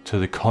to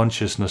the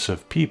consciousness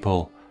of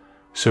people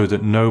so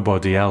that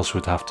nobody else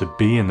would have to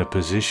be in the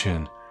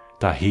position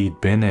that he'd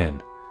been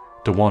in,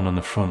 the one on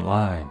the front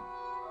line.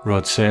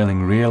 Rod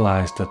Serling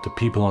realized that the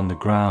people on the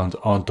ground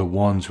aren't the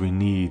ones we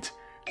need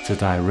to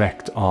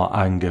direct our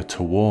anger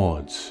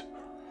towards,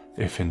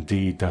 if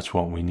indeed that's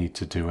what we need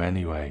to do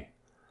anyway,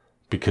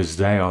 because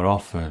they are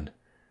often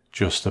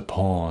just the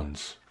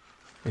pawns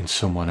in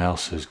someone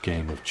else's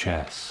game of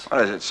chess.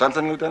 What is it,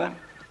 something, Lieutenant?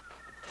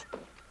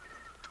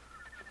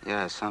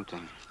 Yeah,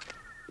 something.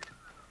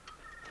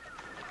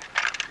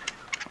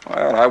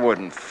 Well, I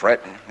wouldn't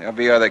fret. There'll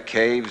be other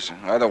caves,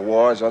 other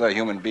wars, other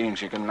human beings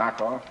you can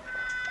knock off.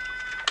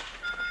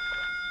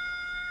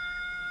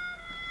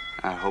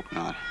 I hope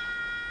not.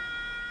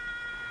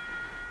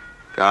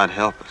 God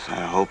help us,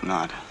 I hope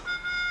not.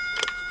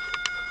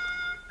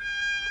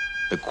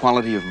 The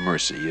quality of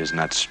mercy is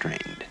not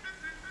strained.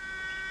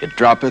 It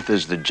droppeth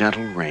as the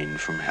gentle rain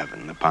from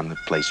heaven upon the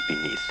place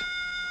beneath.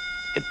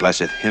 It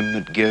blesseth him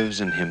that gives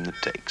and him that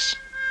takes.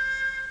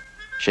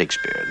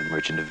 Shakespeare, The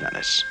Merchant of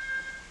Venice.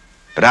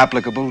 But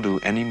applicable to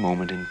any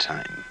moment in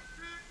time,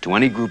 to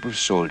any group of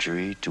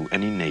soldiery, to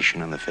any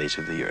nation on the face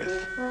of the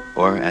earth,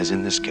 or, as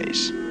in this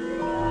case,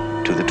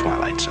 to the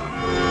Twilight Zone.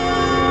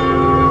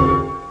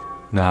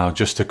 Now,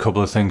 just a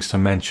couple of things to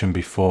mention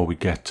before we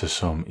get to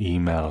some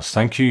emails.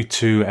 Thanks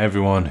to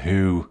everyone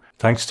who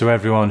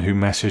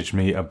messaged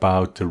me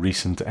about the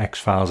recent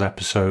X-Files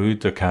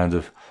episode, the kind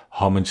of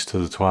homage to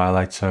the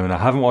Twilight Zone. I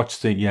haven't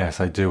watched it yet.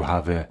 I do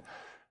have it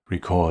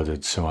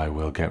recorded, so I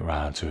will get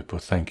round to it.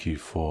 But thank you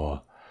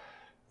for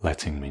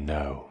letting me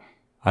know.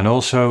 And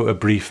also a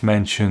brief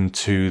mention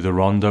to the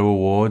Rondo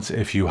Awards.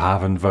 If you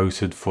haven't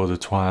voted for the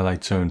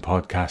Twilight Zone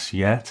podcast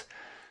yet,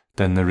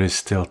 then there is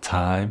still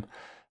time.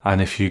 And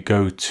if you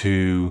go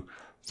to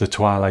the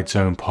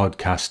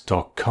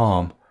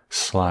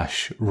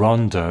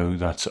twilightzonepodcast.com/Rondo,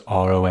 that's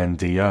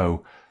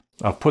RONDO,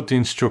 I've put the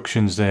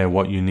instructions there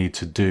what you need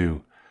to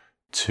do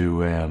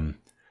to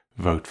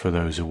vote for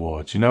those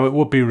awards. You know, it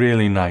would be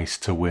really nice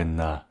to win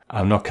that.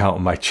 I'm not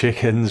counting my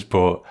chickens,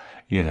 but,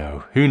 you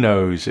know, who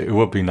knows? It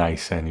would be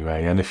nice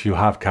anyway. And if you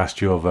have cast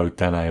your vote,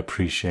 then I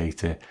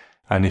appreciate it.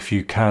 And if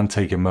you can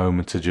take a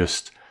moment to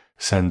just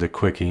send a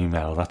quick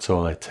email, that's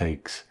all it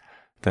takes,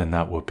 then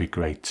that would be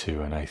great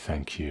too, and I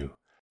thank you.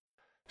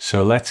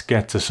 So let's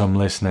get to some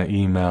listener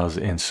emails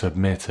in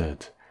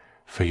submitted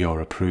for your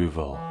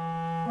approval.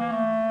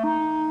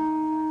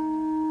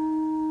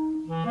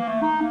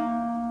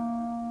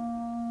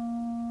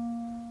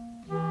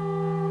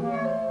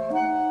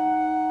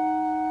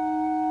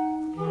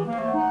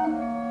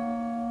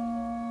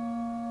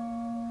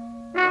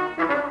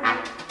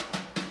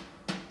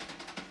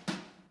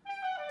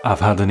 I've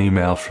had an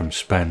email from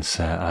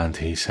Spencer and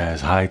he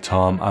says, "Hi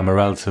Tom, I'm a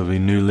relatively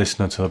new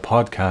listener to the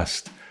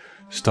podcast,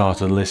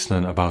 started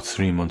listening about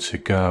 3 months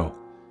ago,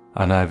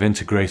 and I've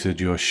integrated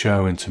your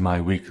show into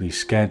my weekly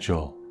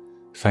schedule.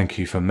 Thank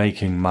you for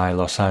making my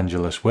Los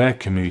Angeles work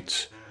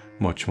commutes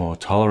much more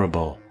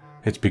tolerable.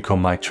 It's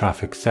become my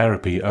traffic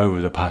therapy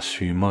over the past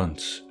few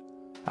months.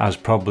 As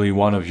probably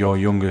one of your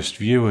youngest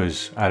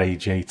viewers at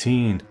age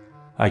 18,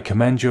 I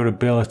commend your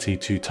ability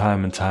to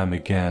time and time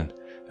again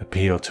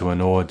appeal to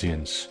an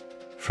audience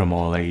from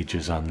all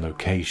ages and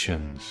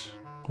locations.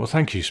 Well,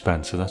 thank you,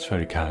 Spencer, that's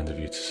very kind of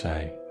you to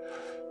say.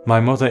 My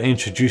mother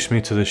introduced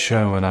me to the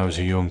show when I was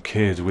a young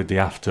kid with the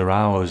After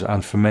Hours,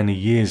 and for many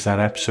years that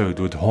episode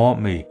would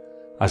haunt me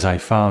as I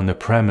found the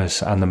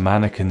premise and the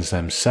mannequins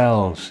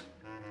themselves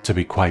to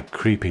be quite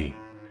creepy.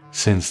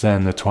 Since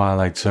then, The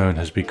Twilight Zone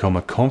has become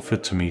a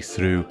comfort to me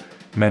through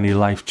many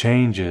life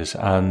changes,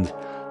 and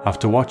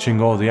after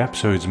watching all the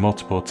episodes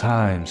multiple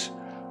times,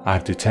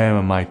 I've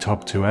determined my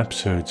top 2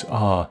 episodes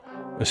are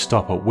A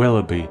Stop at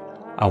Willoughby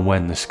and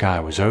When the Sky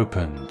Was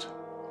Opened.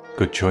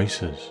 Good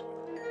choices.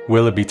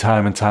 Willoughby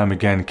time and time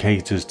again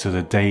caters to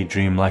the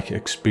daydream-like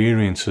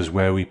experiences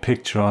where we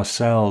picture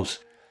ourselves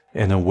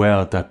in a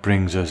world that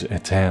brings us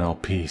eternal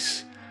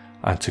peace,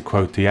 and to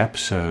quote the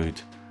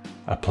episode,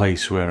 a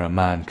place where a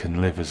man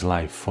can live his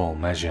life full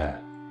measure.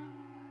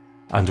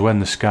 And When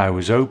the Sky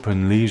Was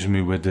Open leaves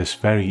me with this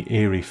very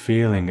eerie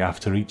feeling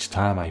after each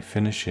time I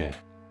finish it.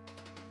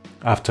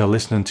 After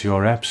listening to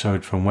your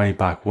episode from way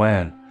back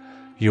when,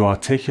 you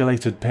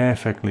articulated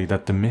perfectly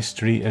that the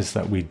mystery is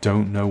that we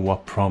don't know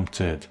what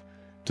prompted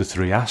the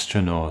 3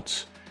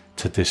 astronauts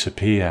to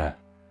disappear,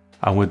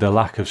 and with the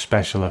lack of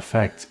special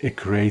effects, it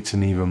creates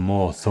an even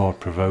more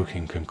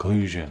thought-provoking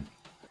conclusion.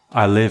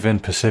 I live in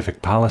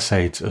Pacific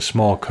Palisades, a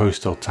small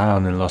coastal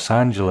town in Los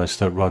Angeles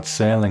that Rod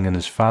Serling and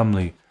his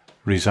family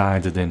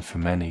resided in for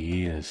many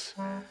years.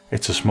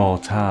 It's a small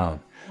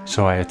town,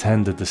 so I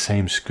attended the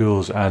same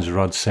schools as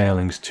Rod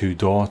Serling's 2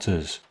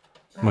 daughters,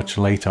 much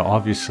later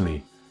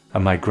obviously,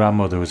 and my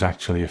grandmother was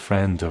actually a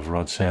friend of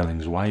Rod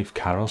Serling's wife,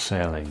 Carol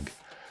Serling.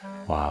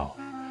 Wow.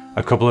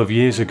 A couple of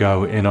years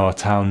ago in our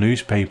town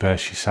newspaper,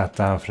 she sat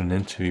down for an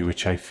interview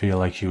which I feel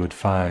like you would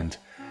find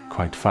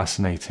quite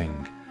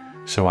fascinating,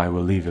 so I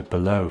will leave it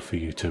below for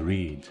you to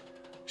read.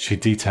 She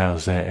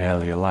details their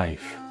earlier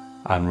life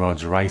and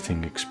Rod's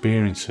writing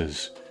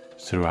experiences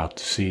throughout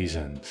the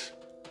seasons.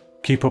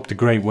 Keep up the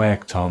great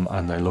work, Tom,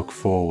 and I look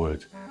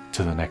forward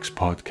to the next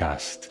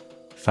podcast.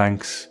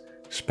 Thanks,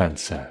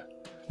 Spencer.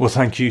 Well,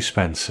 thank you,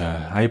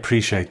 Spencer. I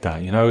appreciate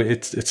that. You know,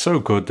 it's so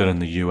good that in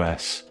the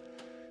US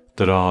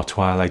there are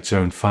Twilight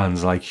Zone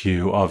fans like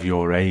you of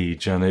your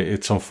age, and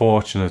it's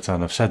unfortunate,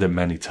 and I've said it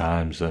many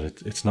times,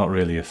 that it's not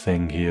really a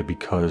thing here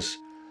because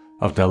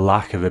of the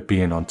lack of it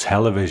being on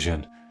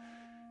television.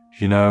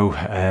 You know,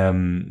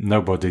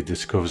 nobody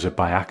discovers it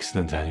by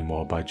accident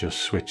anymore by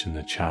just switching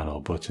the channel,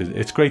 but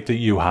it's great that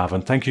you have,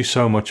 and thank you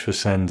so much for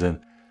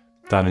sending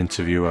that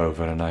interview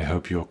over, and I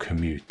hope your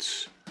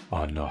commutes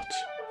are not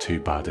too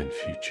bad in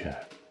future.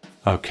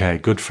 Okay,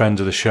 good friend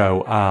of the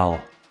show,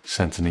 Al,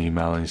 sent an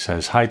email and he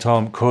says, "Hi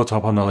Tom, caught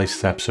up on the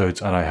latest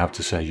episodes and I have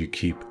to say you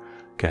keep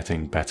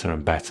getting better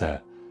and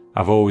better.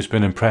 I've always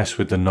been impressed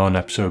with the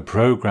non-episode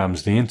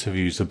programs, the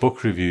interviews, the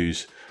book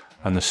reviews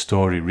and the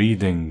story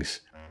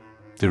readings.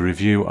 The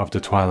review of the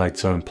Twilight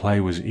Zone play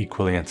was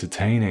equally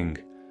entertaining.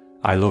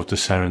 I love the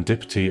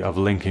serendipity of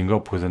linking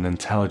up with an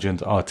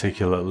intelligent,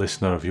 articulate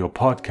listener of your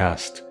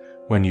podcast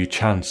when you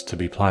chance to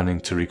be planning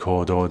to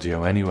record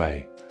audio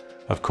anyway.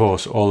 Of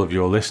course, all of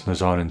your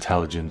listeners are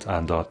intelligent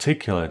and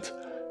articulate,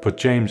 but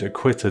James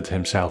acquitted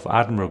himself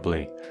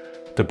admirably.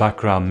 The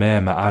background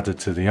murmur added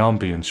to the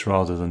ambience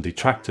rather than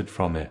detracted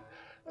from it,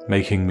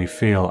 making me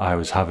feel I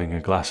was having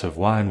a glass of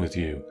wine with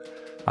you.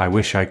 I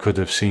wish I could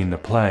have seen the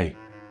play,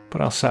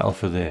 but I'll settle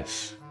for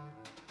this.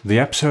 The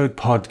episode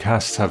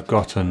podcasts have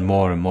gotten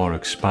more and more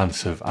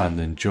expansive and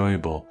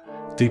enjoyable,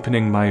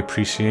 deepening my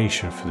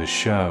appreciation for the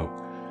show.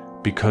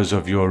 Because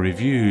of your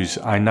reviews,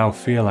 I now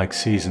feel like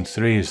Season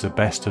 3 is the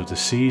best of the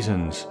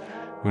seasons,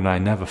 when I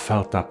never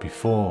felt that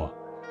before.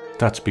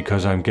 That's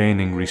because I'm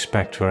gaining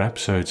respect for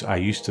episodes I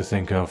used to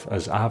think of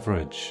as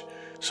average,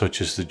 such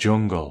as The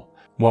Jungle.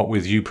 What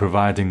with you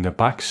providing the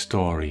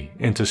backstory,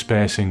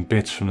 interspersing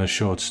bits from the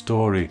short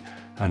story,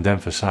 and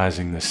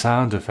emphasizing the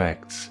sound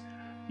effects,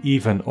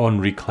 even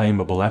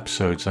unreclaimable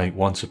episodes like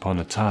Once Upon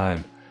a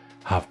Time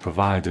have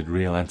provided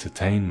real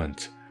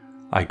entertainment.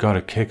 I got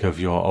a kick of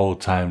your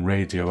old-time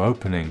radio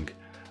opening,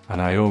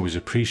 and I always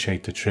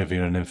appreciate the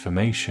trivia and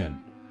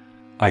information.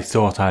 I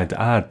thought I'd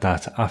add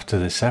that after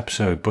this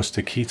episode,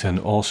 Buster Keaton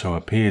also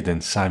appeared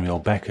in Samuel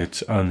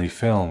Beckett's only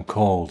film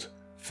called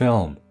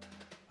Film,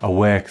 a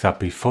work that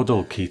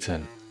befuddled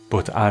Keaton,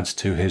 but adds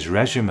to his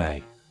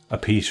resume, a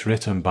piece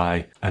written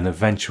by an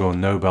eventual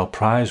Nobel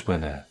Prize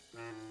winner.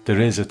 There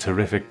is a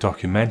terrific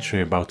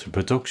documentary about the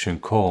production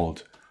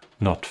called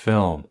Not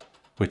Film,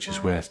 which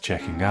is worth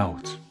checking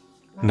out.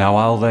 Now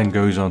Al then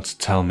goes on to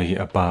tell me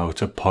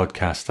about a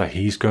podcast that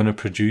he's going to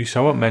produce.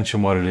 I won't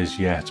mention what it is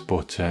yet,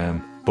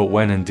 but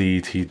when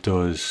indeed he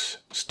does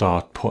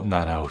start putting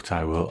that out,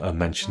 I will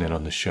mention it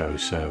on the show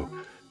so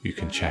you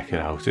can check it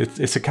out.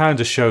 It's a kind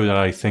of show that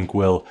I think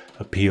will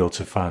appeal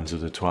to fans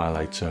of the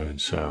Twilight Zone,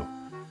 so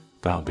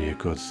that'll be a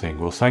good thing.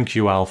 Well, thank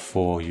you, Al,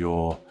 for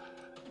your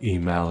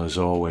email as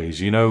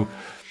always. You know,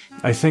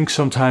 I think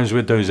sometimes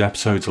with those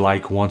episodes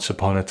like Once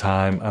Upon a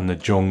Time and The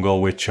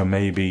Jungle, which are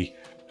maybe,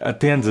 at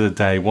the end of the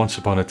day, Once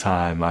Upon a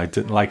Time,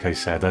 like I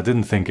said, I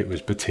didn't think it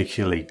was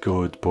particularly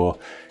good, but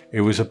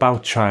it was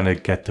about trying to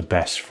get the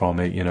best from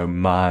it,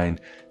 mine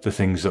the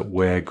things that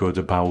were good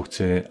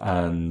about it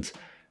and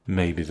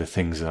maybe the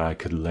things that I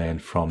could learn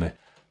from it.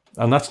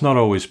 And that's not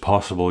always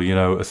possible,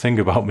 a thing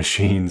about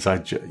Machines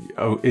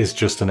is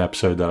just an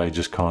episode that I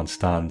just can't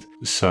stand.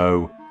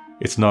 So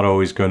it's not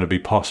always going to be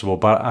possible,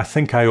 but I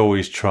think I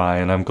always try,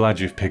 and I'm glad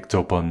you've picked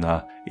up on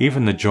that.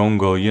 Even The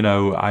Jungle,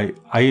 I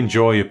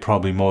enjoy it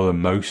probably more than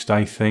most,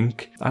 I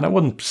think. And I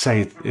wouldn't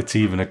say it's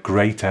even a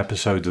great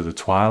episode of The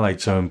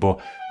Twilight Zone, but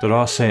there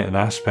are certain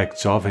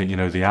aspects of it,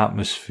 the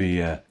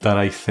atmosphere, that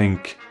I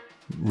think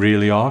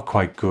really are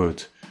quite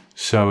good.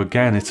 So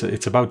again,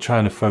 it's about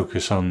trying to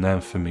focus on them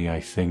for me, I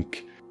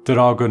think. There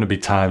are going to be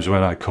times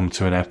when I come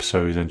to an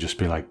episode and just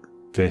be like,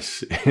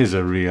 this is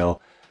a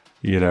real,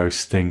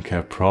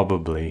 stinker,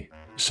 probably.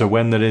 So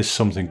when there is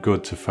something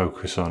good to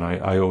focus on,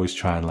 I always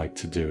try and like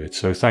to do it.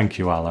 So thank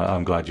you, Alan.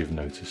 I'm glad you've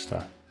noticed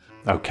that.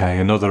 Okay,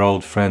 another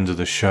old friend of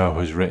the show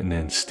has written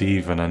in,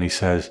 Stephen, and he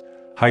says,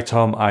 "Hi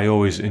Tom, I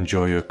always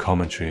enjoy your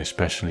commentary,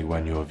 especially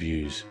when your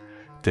views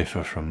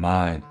differ from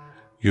mine.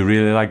 You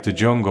really like The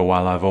Jungle,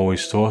 while I've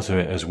always thought of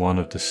it as one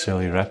of the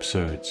sillier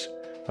episodes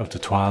of The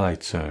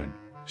Twilight Zone.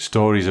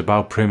 Stories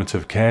about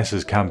primitive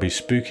curses can be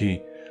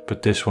spooky,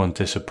 but this one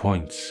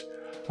disappoints.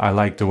 I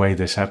like the way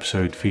this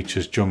episode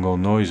features jungle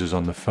noises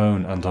on the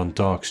phone and on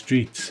dark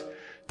streets.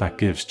 That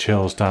gives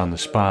chills down the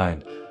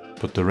spine,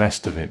 but the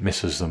rest of it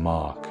misses the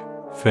mark.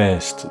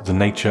 First, the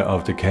nature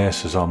of the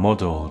curses are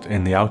muddled.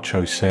 In the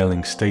outro,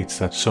 Sailing states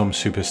that some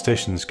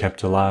superstitions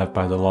kept alive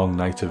by the long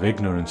night of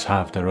ignorance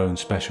have their own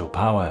special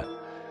power.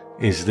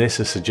 Is this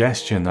a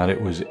suggestion that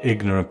it was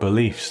ignorant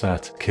beliefs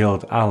that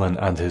killed Alan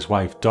and his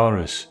wife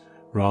Doris,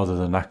 rather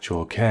than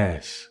actual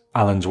curse?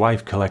 Alan's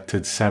wife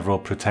collected several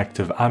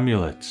protective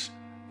amulets,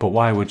 but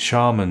why would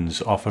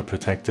shamans offer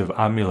protective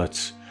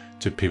amulets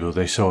to people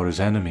they saw as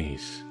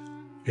enemies?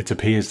 It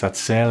appears that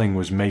Sailing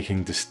was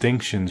making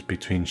distinctions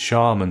between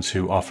shamans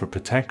who offer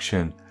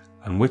protection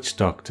and witch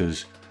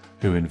doctors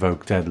who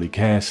invoke deadly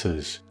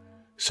curses.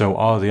 So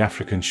are the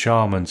African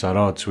shamans at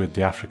odds with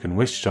the African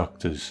witch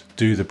doctors?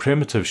 Do the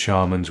primitive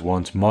shamans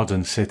want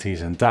modern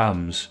cities and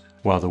dams,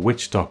 while the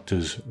witch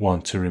doctors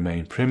want to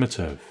remain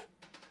primitive?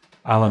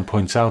 Alan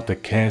points out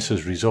that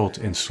curses result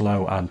in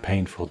slow and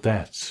painful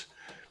deaths,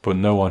 but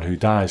no one who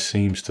dies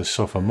seems to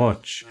suffer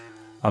much,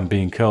 and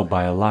being killed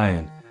by a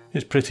lion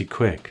is pretty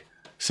quick,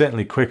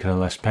 certainly quicker and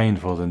less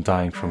painful than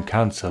dying from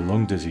cancer,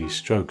 lung disease,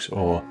 strokes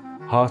or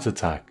heart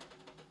attack,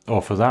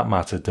 or for that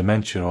matter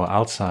dementia or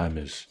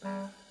Alzheimer's.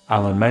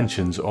 Alan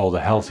mentions all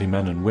the healthy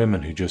men and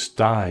women who just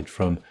died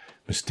from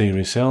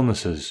mysterious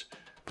illnesses,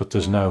 but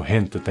there's no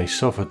hint that they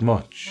suffered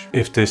much.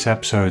 If this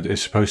episode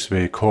is supposed to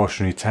be a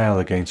cautionary tale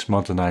against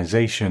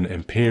modernization,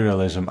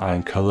 imperialism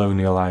and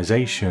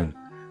colonialization,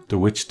 the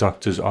witch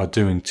doctors are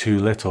doing too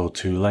little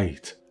too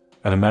late.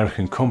 An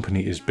American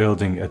company is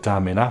building a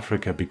dam in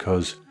Africa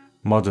because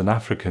modern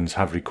Africans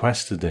have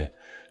requested it,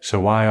 so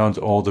why aren't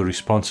all the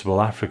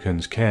responsible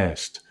Africans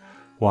cursed?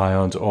 Why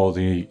aren't all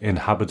the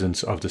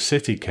inhabitants of the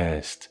city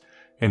cursed?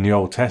 In the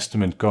Old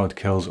Testament, God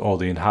kills all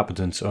the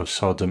inhabitants of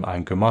Sodom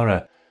and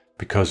Gomorrah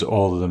because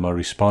all of them are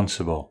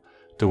responsible.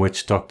 The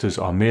witch doctors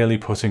are merely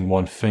putting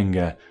one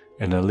finger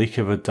in a leak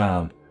of a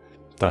dam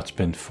that's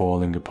been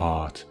falling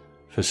apart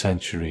for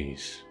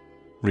centuries.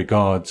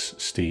 Regards,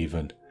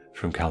 Stephen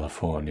from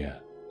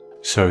California."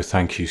 So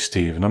thank you,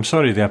 Stephen. I'm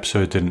sorry the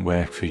episode didn't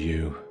work for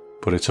you,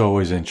 but it's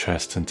always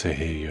interesting to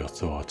hear your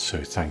thoughts,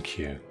 so thank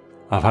you.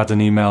 I've had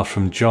an email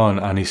from John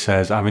and he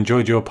says, "I've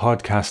enjoyed your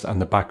podcast and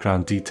the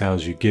background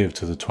details you give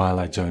to the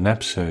Twilight Zone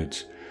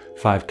episodes.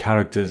 5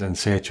 Characters in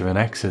Search of an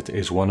Exit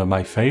is one of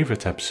my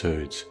favourite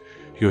episodes.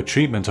 Your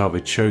treatment of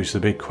it shows the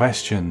big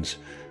questions,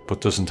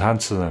 but doesn't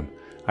answer them.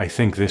 I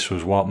think this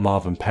was what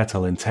Marvin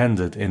Petel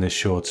intended in his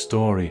short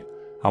story,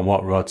 and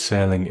what Rod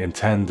Serling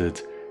intended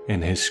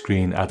in his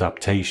screen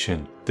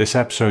adaptation. This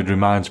episode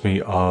reminds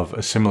me of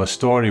a similar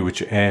story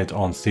which aired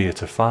on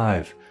Theatre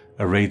 5,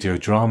 a radio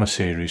drama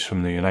series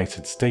from the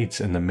United States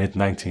in the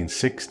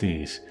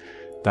mid-1960s.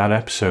 That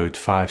episode,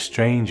 5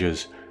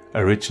 Strangers,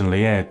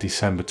 originally aired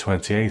December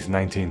 28,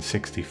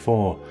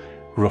 1964,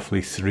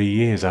 roughly 3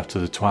 years after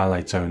the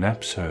Twilight Zone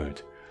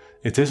episode.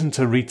 It isn't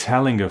a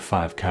retelling of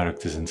 5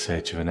 Characters in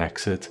Search of an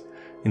Exit.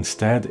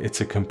 Instead, it's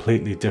a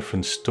completely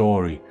different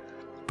story,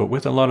 but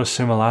with a lot of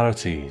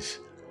similarities.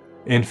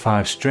 In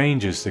 5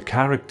 Strangers, the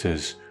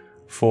characters,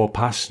 4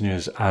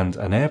 passengers and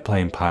an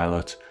airplane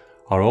pilot,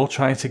 are all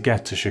trying to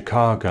get to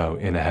Chicago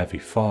in a heavy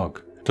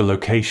fog. The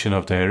location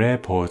of their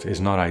airport is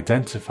not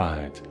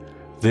identified.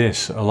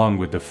 This, along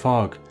with the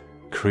fog,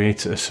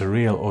 creates a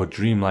surreal or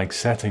dreamlike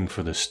setting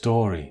for the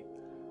story.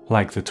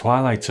 Like the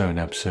Twilight Zone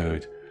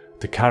episode,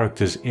 the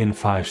characters in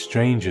 5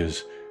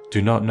 Strangers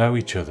do not know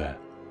each other.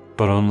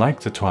 But unlike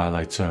the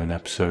Twilight Zone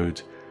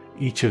episode,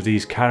 each of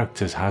these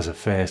characters has a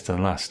first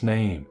and last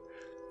name,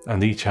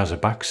 and each has a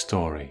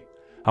backstory.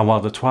 And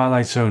while The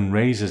Twilight Zone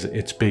raises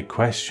its big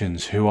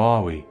questions, who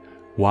are we?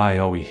 Why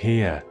are we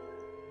here?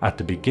 At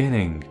the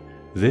beginning,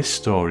 this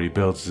story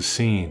builds the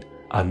scene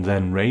and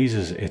then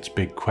raises its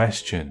big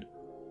question,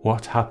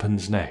 what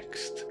happens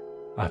next?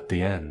 At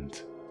the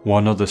end.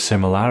 One other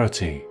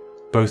similarity,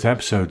 both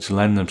episodes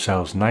lend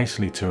themselves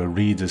nicely to a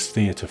reader's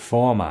theatre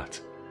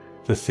format.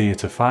 The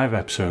Theatre 5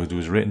 episode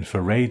was written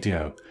for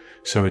radio,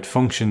 so it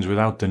functions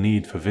without the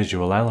need for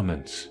visual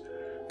elements.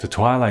 The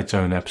Twilight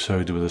Zone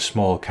episode with a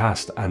small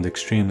cast and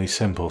extremely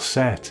simple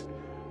set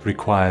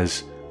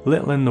requires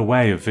little in the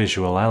way of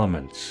visual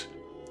elements.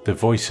 The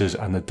voices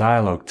and the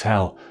dialogue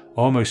tell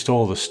almost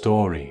all the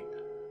story.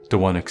 The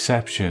one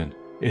exception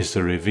is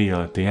the reveal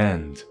at the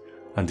end,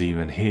 and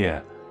even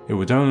here, it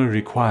would only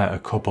require a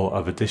couple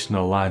of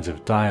additional lines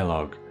of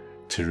dialogue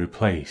to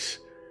replace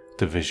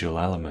the visual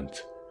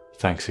element.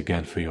 Thanks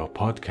again for your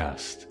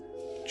podcast,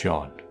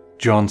 John.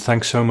 John,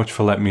 thanks so much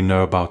for letting me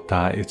know about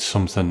that. It's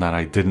something that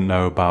I didn't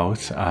know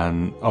about,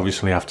 and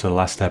obviously after the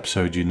last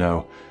episode you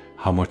know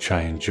how much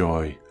I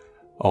enjoy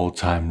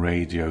old-time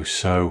radio,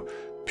 so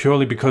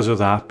purely because of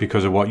that,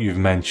 because of what you've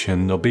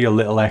mentioned, there'll be a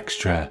little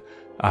extra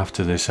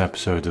after this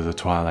episode of the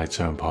Twilight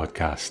Zone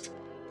podcast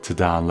to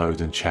download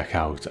and check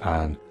out,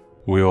 and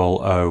we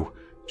all owe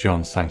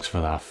John thanks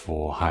for that,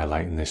 for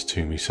highlighting this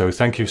to me, so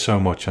thank you so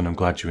much, and I'm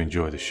glad you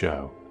enjoy the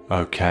show.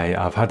 Okay,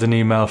 I've had an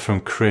email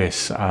from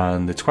Chris,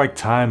 and it's quite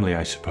timely,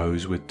 I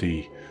suppose, with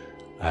the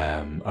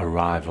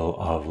arrival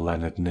of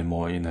Leonard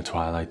Nimoy in the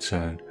Twilight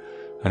Zone.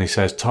 And he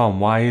says, Tom,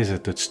 why is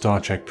it that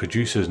Star Trek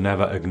producers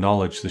never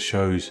acknowledge the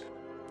show's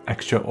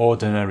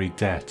extraordinary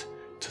debt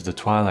to the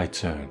Twilight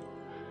Zone?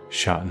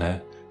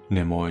 Shatner,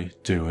 Nimoy,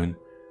 Doohan,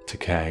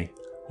 Takei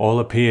all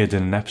appeared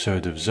in an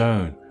episode of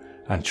Zone,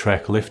 and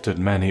Trek lifted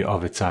many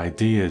of its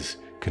ideas,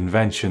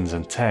 conventions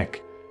and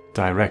tech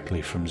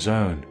directly from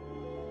Zone.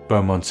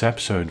 Beaumont's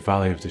episode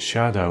Valley of the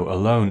Shadow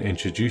alone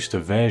introduced a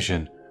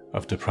version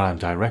of the Prime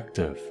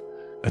Directive,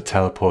 a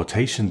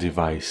teleportation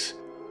device,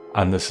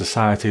 and the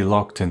society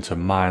locked into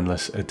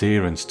mindless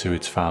adherence to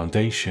its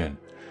foundation,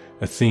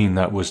 a theme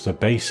that was the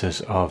basis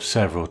of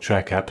several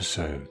Trek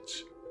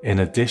episodes. In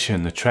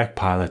addition, the Trek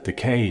pilot The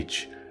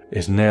Cage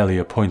is nearly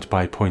a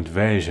point-by-point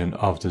version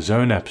of the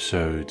Zone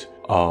episode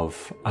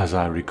of, as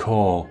I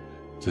recall,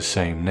 the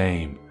same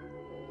name.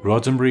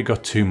 Roddenberry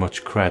got too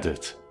much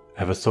credit.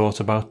 Ever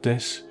thought about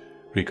this?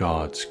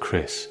 Regards,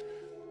 Chris.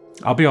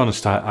 I'll be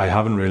honest, I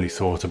haven't really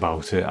thought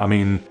about it. I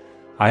mean,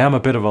 I am a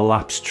bit of a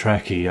lapsed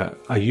Trekkie.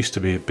 I used to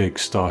be a big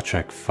Star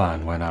Trek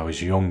fan when I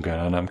was younger,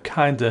 and I'm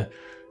kinda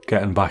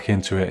getting back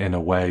into it in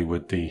a way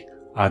with the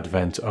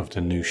advent of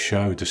the new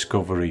show,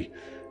 Discovery,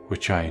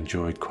 which I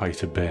enjoyed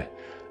quite a bit.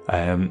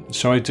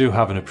 So I do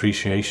have an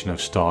appreciation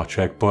of Star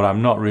Trek, but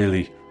I'm not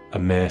really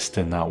immersed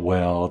in that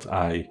world.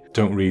 I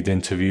don't read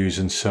interviews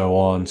and so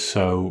on,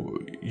 so,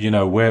 you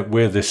know,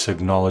 where this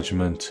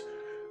acknowledgement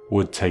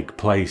would take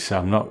place,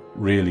 I'm not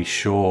really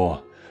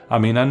sure. I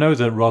mean, I know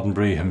that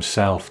Roddenberry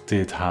himself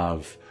did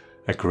have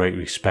a great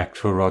respect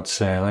for Rod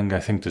Serling. I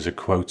think there's a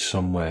quote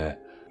somewhere,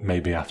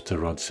 maybe after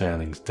Rod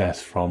Serling's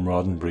death, from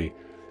Roddenberry.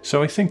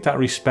 So I think that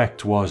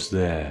respect was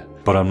there,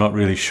 but I'm not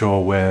really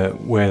sure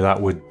where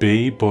that would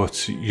be.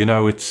 But you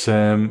know, it's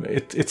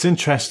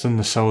interesting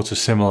the sort of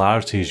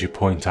similarities you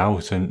point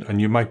out,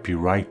 and you might be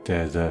right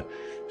there. The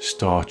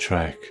Star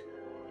Trek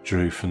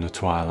drew from the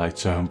Twilight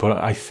Zone, but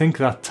I think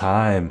that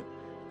time,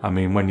 I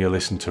mean, when you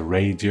listen to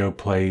radio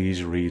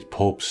plays, read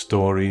pulp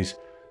stories,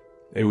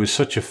 it was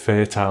such a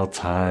fertile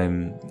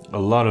time, a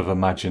lot of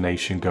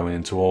imagination going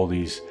into all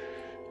these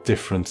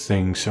different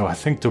things. So I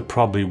think there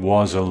probably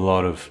was a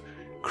lot of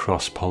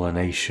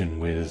cross-pollination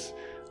with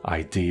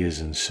ideas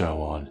and so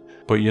on.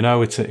 But you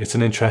know, it's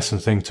an interesting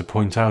thing to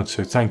point out.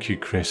 So thank you,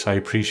 Chris. I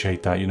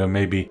appreciate that. You know,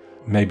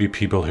 maybe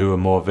people who are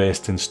more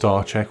versed in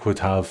Star Trek would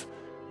have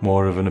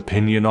more of an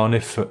opinion on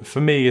it.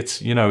 For me,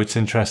 it's, you know, it's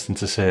interesting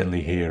to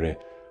certainly hear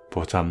it.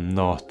 But I'm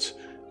not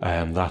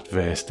that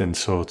versed in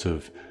sort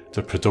of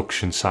the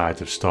production side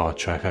of Star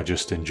Trek. I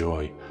just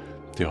enjoy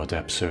the odd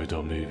episode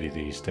or movie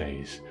these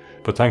days.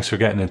 But thanks for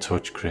getting in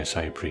touch, Chris.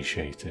 I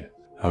appreciate it.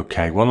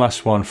 Okay, one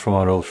last one from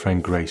our old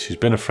friend Grace, who's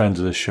been a friend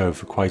of the show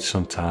for quite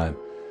some time.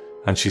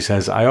 And she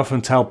says, I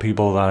often tell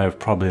people that I've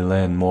probably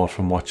learned more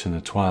from watching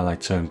The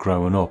Twilight Zone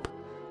growing up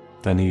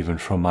than even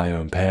from my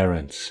own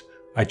parents.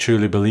 I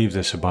truly believe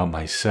this about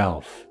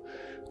myself.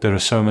 There are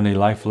so many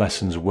life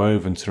lessons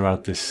woven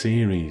throughout this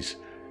series,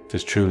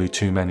 there's truly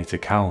too many to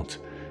count,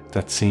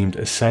 that seemed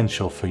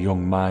essential for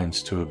young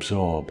minds to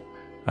absorb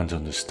and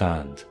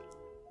understand.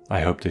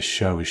 I hope this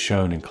show is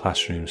shown in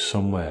classrooms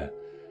somewhere.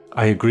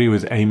 I agree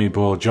with Amy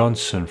Ball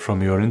Johnson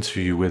from your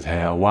interview with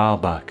her a while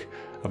back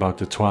about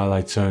the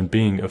Twilight Zone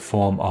being a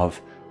form of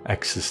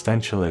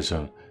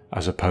existentialism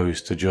as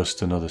opposed to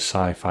just another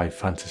sci-fi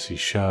fantasy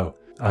show,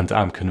 and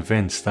I'm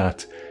convinced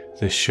that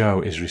this show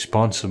is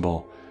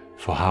responsible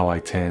for how I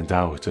turned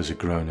out as a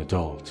grown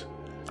adult.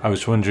 I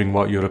was wondering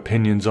what your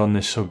opinions on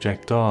this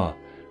subject are,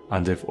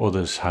 and if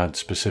others had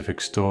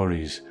specific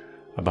stories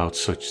about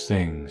such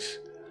things.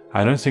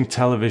 I don't think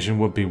television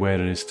would be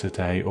where it is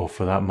today, or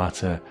for that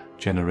matter,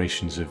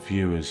 generations of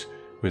viewers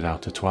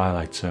without The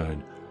Twilight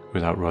Zone,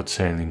 without Rod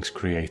Serling's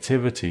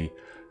creativity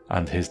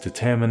and his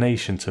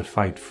determination to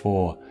fight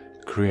for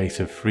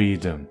creative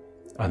freedom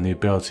and the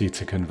ability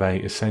to convey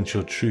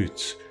essential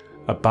truths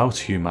about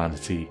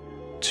humanity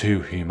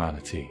to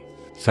humanity.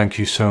 Thank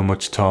you so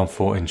much, Tom,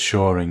 for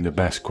ensuring the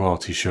best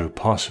quality show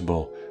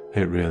possible.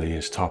 It really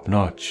is top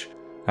notch,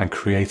 and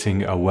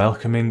creating a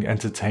welcoming,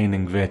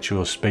 entertaining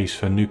virtual space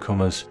for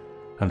newcomers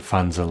and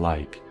fans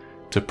alike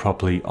to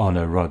properly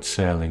honour Rod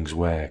Serling's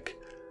work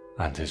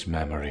and his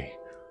memory.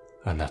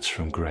 And that's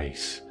from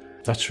Grace.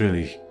 That's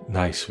really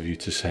nice of you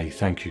to say.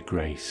 Thank you,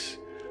 Grace.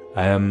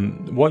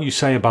 What you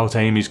say about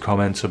Amy's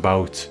comments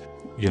about,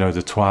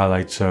 the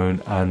Twilight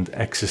Zone and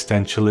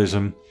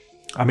existentialism,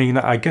 I mean,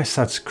 I guess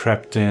that's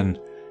crept in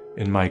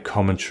my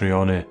commentary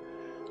on it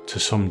to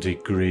some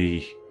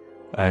degree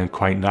and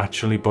quite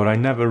naturally, but I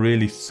never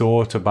really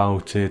thought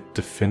about it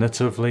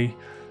definitively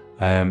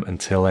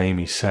until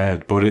Amy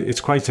said. But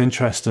it's quite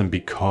interesting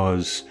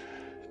because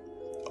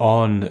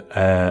on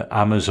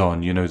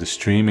Amazon, the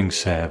streaming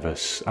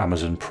service,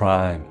 Amazon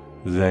Prime,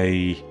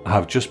 they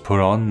have just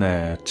put on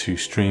there to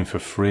stream for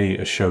free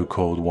a show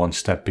called One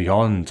Step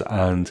Beyond,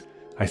 and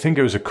I think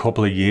it was a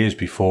couple of years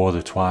before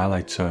The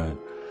Twilight Zone.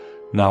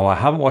 Now, I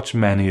haven't watched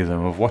many of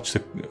them. I've watched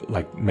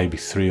maybe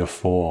 3 or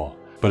 4,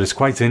 but it's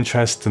quite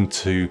interesting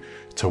to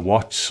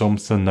watch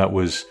something that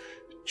was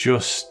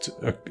just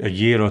a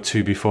year or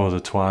two before The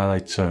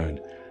Twilight Zone,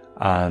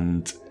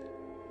 and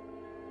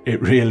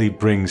it really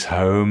brings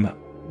home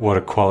what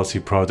a quality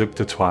product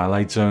The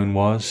Twilight Zone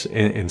was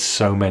in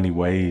so many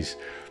ways.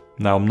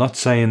 Now, I'm not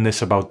saying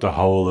this about the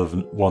whole of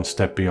One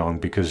Step Beyond,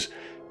 because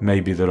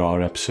maybe there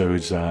are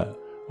episodes that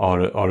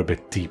are a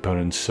bit deeper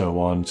and so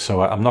on,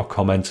 so I'm not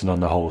commenting on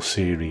the whole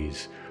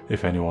series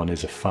if anyone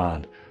is a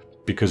fan,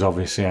 because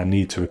obviously I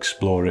need to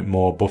explore it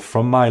more. But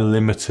from my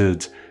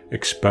limited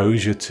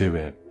exposure to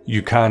it,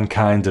 you can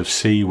kind of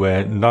see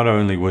where not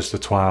only was The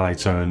Twilight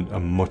Zone a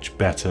much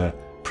better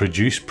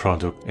produced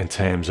product in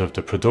terms of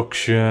the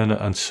production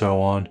and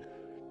so on,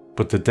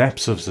 but the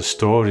depths of the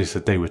stories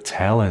that they were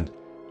telling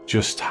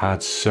just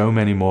had so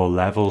many more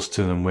levels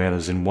to them,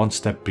 whereas in One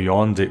Step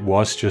Beyond it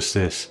was just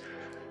this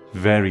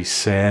very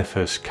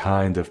surface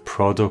kind of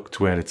product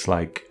where it's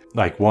like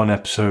one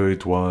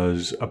episode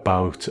was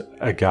about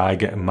a guy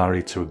getting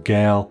married to a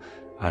girl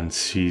and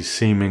she's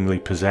seemingly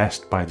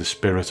possessed by the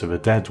spirit of a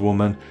dead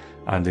woman,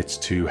 and it's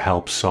to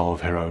help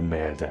solve her own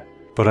murder.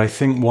 But I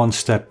think One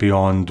Step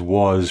Beyond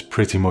was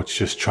pretty much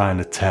just trying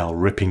to tell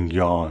ripping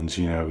yarns,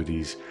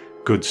 these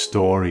good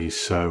stories.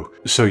 So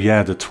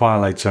yeah, The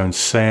Twilight Zone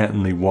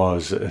certainly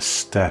was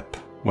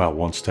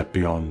one step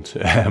beyond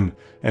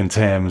in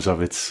terms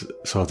of its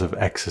sort of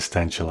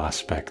existential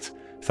aspect.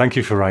 Thank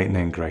you for writing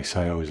in, Grace.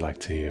 I always like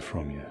to hear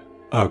from you.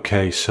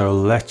 Okay, so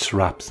let's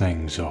wrap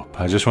things up.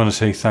 I just want to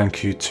say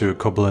thank you to a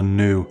couple of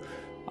new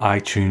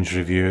iTunes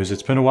reviewers.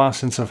 It's been a while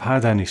since I've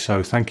had any,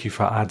 so thank you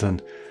for adding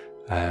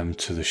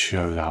to the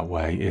show that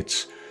way.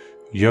 It's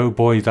Yo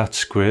Boy That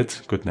Squid,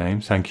 good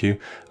name, thank you,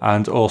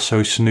 and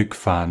also Snook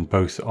Fan,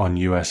 both on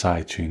US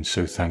iTunes,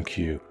 so thank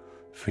you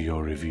for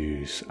your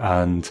reviews.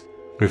 And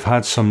we've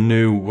had some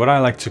new, what I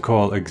like to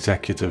call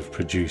executive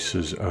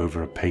producers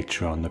over at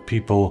Patreon, the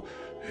people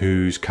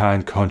whose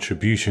kind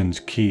contributions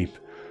keep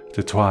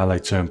the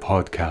Twilight Zone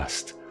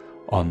podcast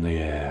on the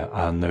air,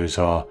 and those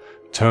are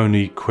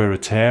Tony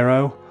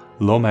Quiritero,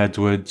 Lum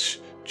Edwards,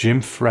 Jim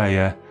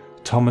Freya,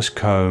 Thomas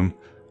Combe,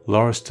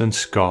 Lauriston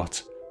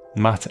Scott,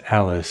 Matt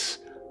Ellis,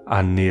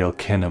 and Neil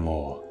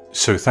Kinnamore.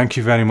 So thank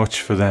you very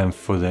much for them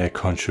for their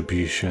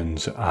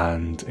contributions,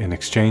 and in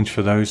exchange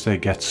for those they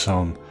get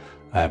some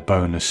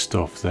bonus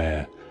stuff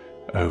there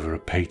over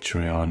at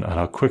Patreon. And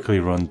I'll quickly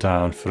run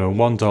down. For a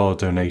 $1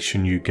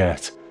 donation you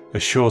get a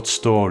short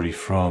story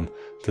from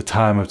The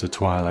Time of the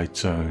Twilight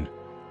Zone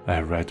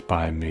read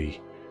by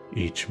me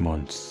each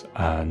month,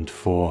 and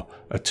for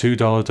a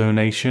 $2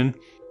 donation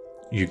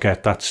you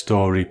get that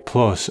story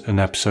plus an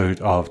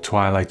episode of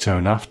Twilight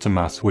Zone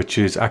Aftermath, which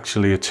is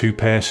actually a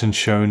 2-person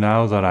show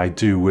now that I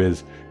do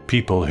with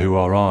people who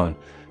are on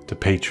the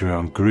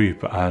Patreon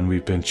group, and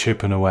we've been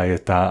chipping away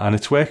at that, and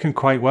it's working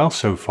quite well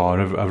so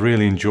far. I've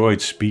really enjoyed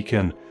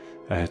speaking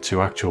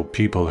to actual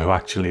people who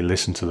actually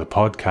listen to the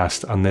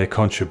podcast, and their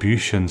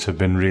contributions have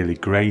been really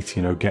great,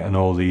 getting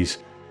all these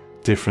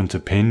different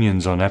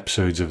opinions on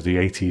episodes of the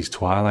 80s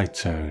Twilight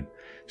Zone.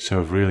 So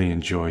I've really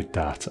enjoyed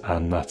that,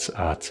 and that's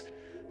at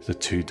the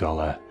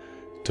 $2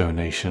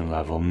 donation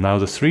level. Now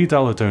the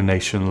 $3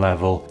 donation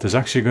level, there's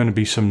actually going to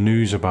be some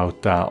news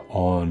about that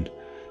on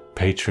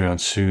Patreon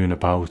soon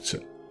about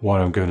what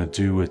I'm going to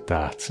do with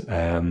that.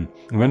 I'm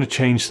going to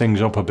change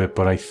things up a bit,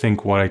 but I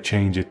think what I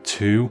change it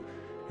to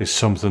is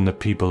something that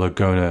people are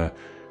going to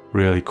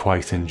really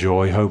quite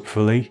enjoy,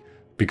 hopefully,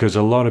 because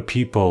a lot of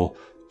people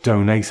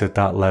donate at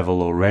that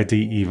level already,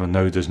 even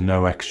though there's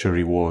no extra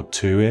reward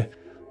to it,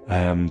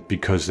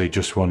 because they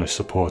just want to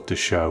support the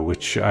show,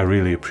 which I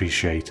really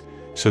appreciate.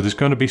 So there's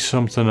going to be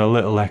something a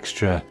little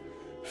extra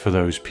for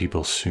those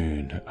people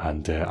soon,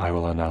 and I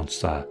will announce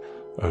that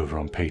over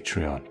on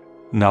Patreon.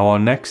 Now, our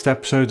next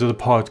episode of the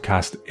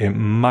podcast, it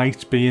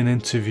might be an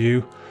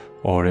interview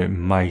or it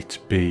might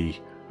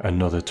be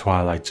another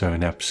Twilight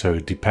Zone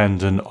episode,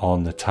 depending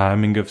on the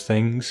timing of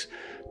things.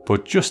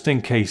 But just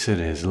in case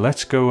it is,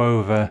 let's go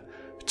over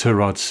to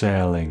Rod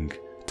Serling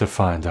to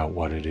find out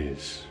what it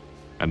is.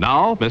 And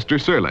now, Mr.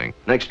 Serling.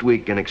 Next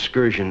week, an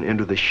excursion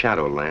into the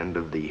shadowland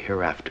of the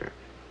hereafter.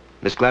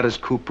 Miss Gladys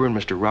Cooper and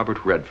Mr.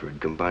 Robert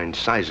Redford combined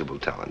sizable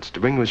talents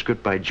to bring to a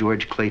script by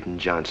George Clayton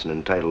Johnson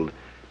entitled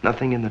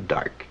Nothing in the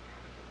Dark.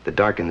 The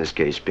dark in this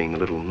case being the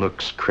little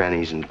nooks,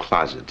 crannies, and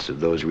closets of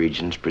those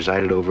regions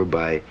presided over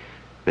by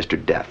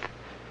Mr. Death.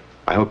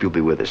 I hope you'll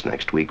be with us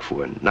next week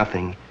for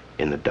Nothing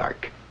in the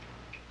Dark.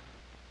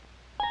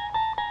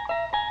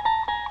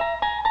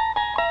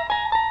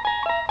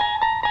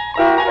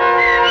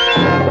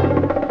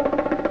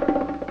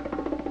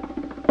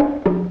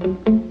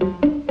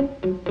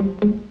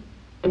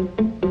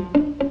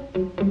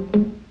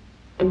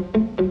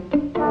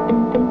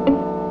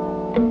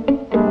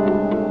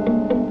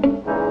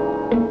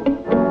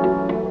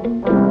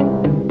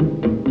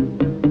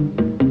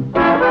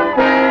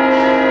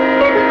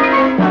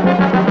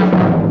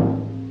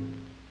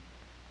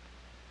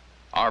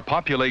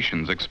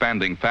 Populations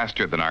expanding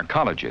faster than our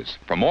colleges.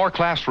 For more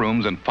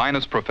classrooms and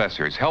finest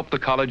professors, help the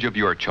college of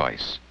your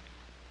choice.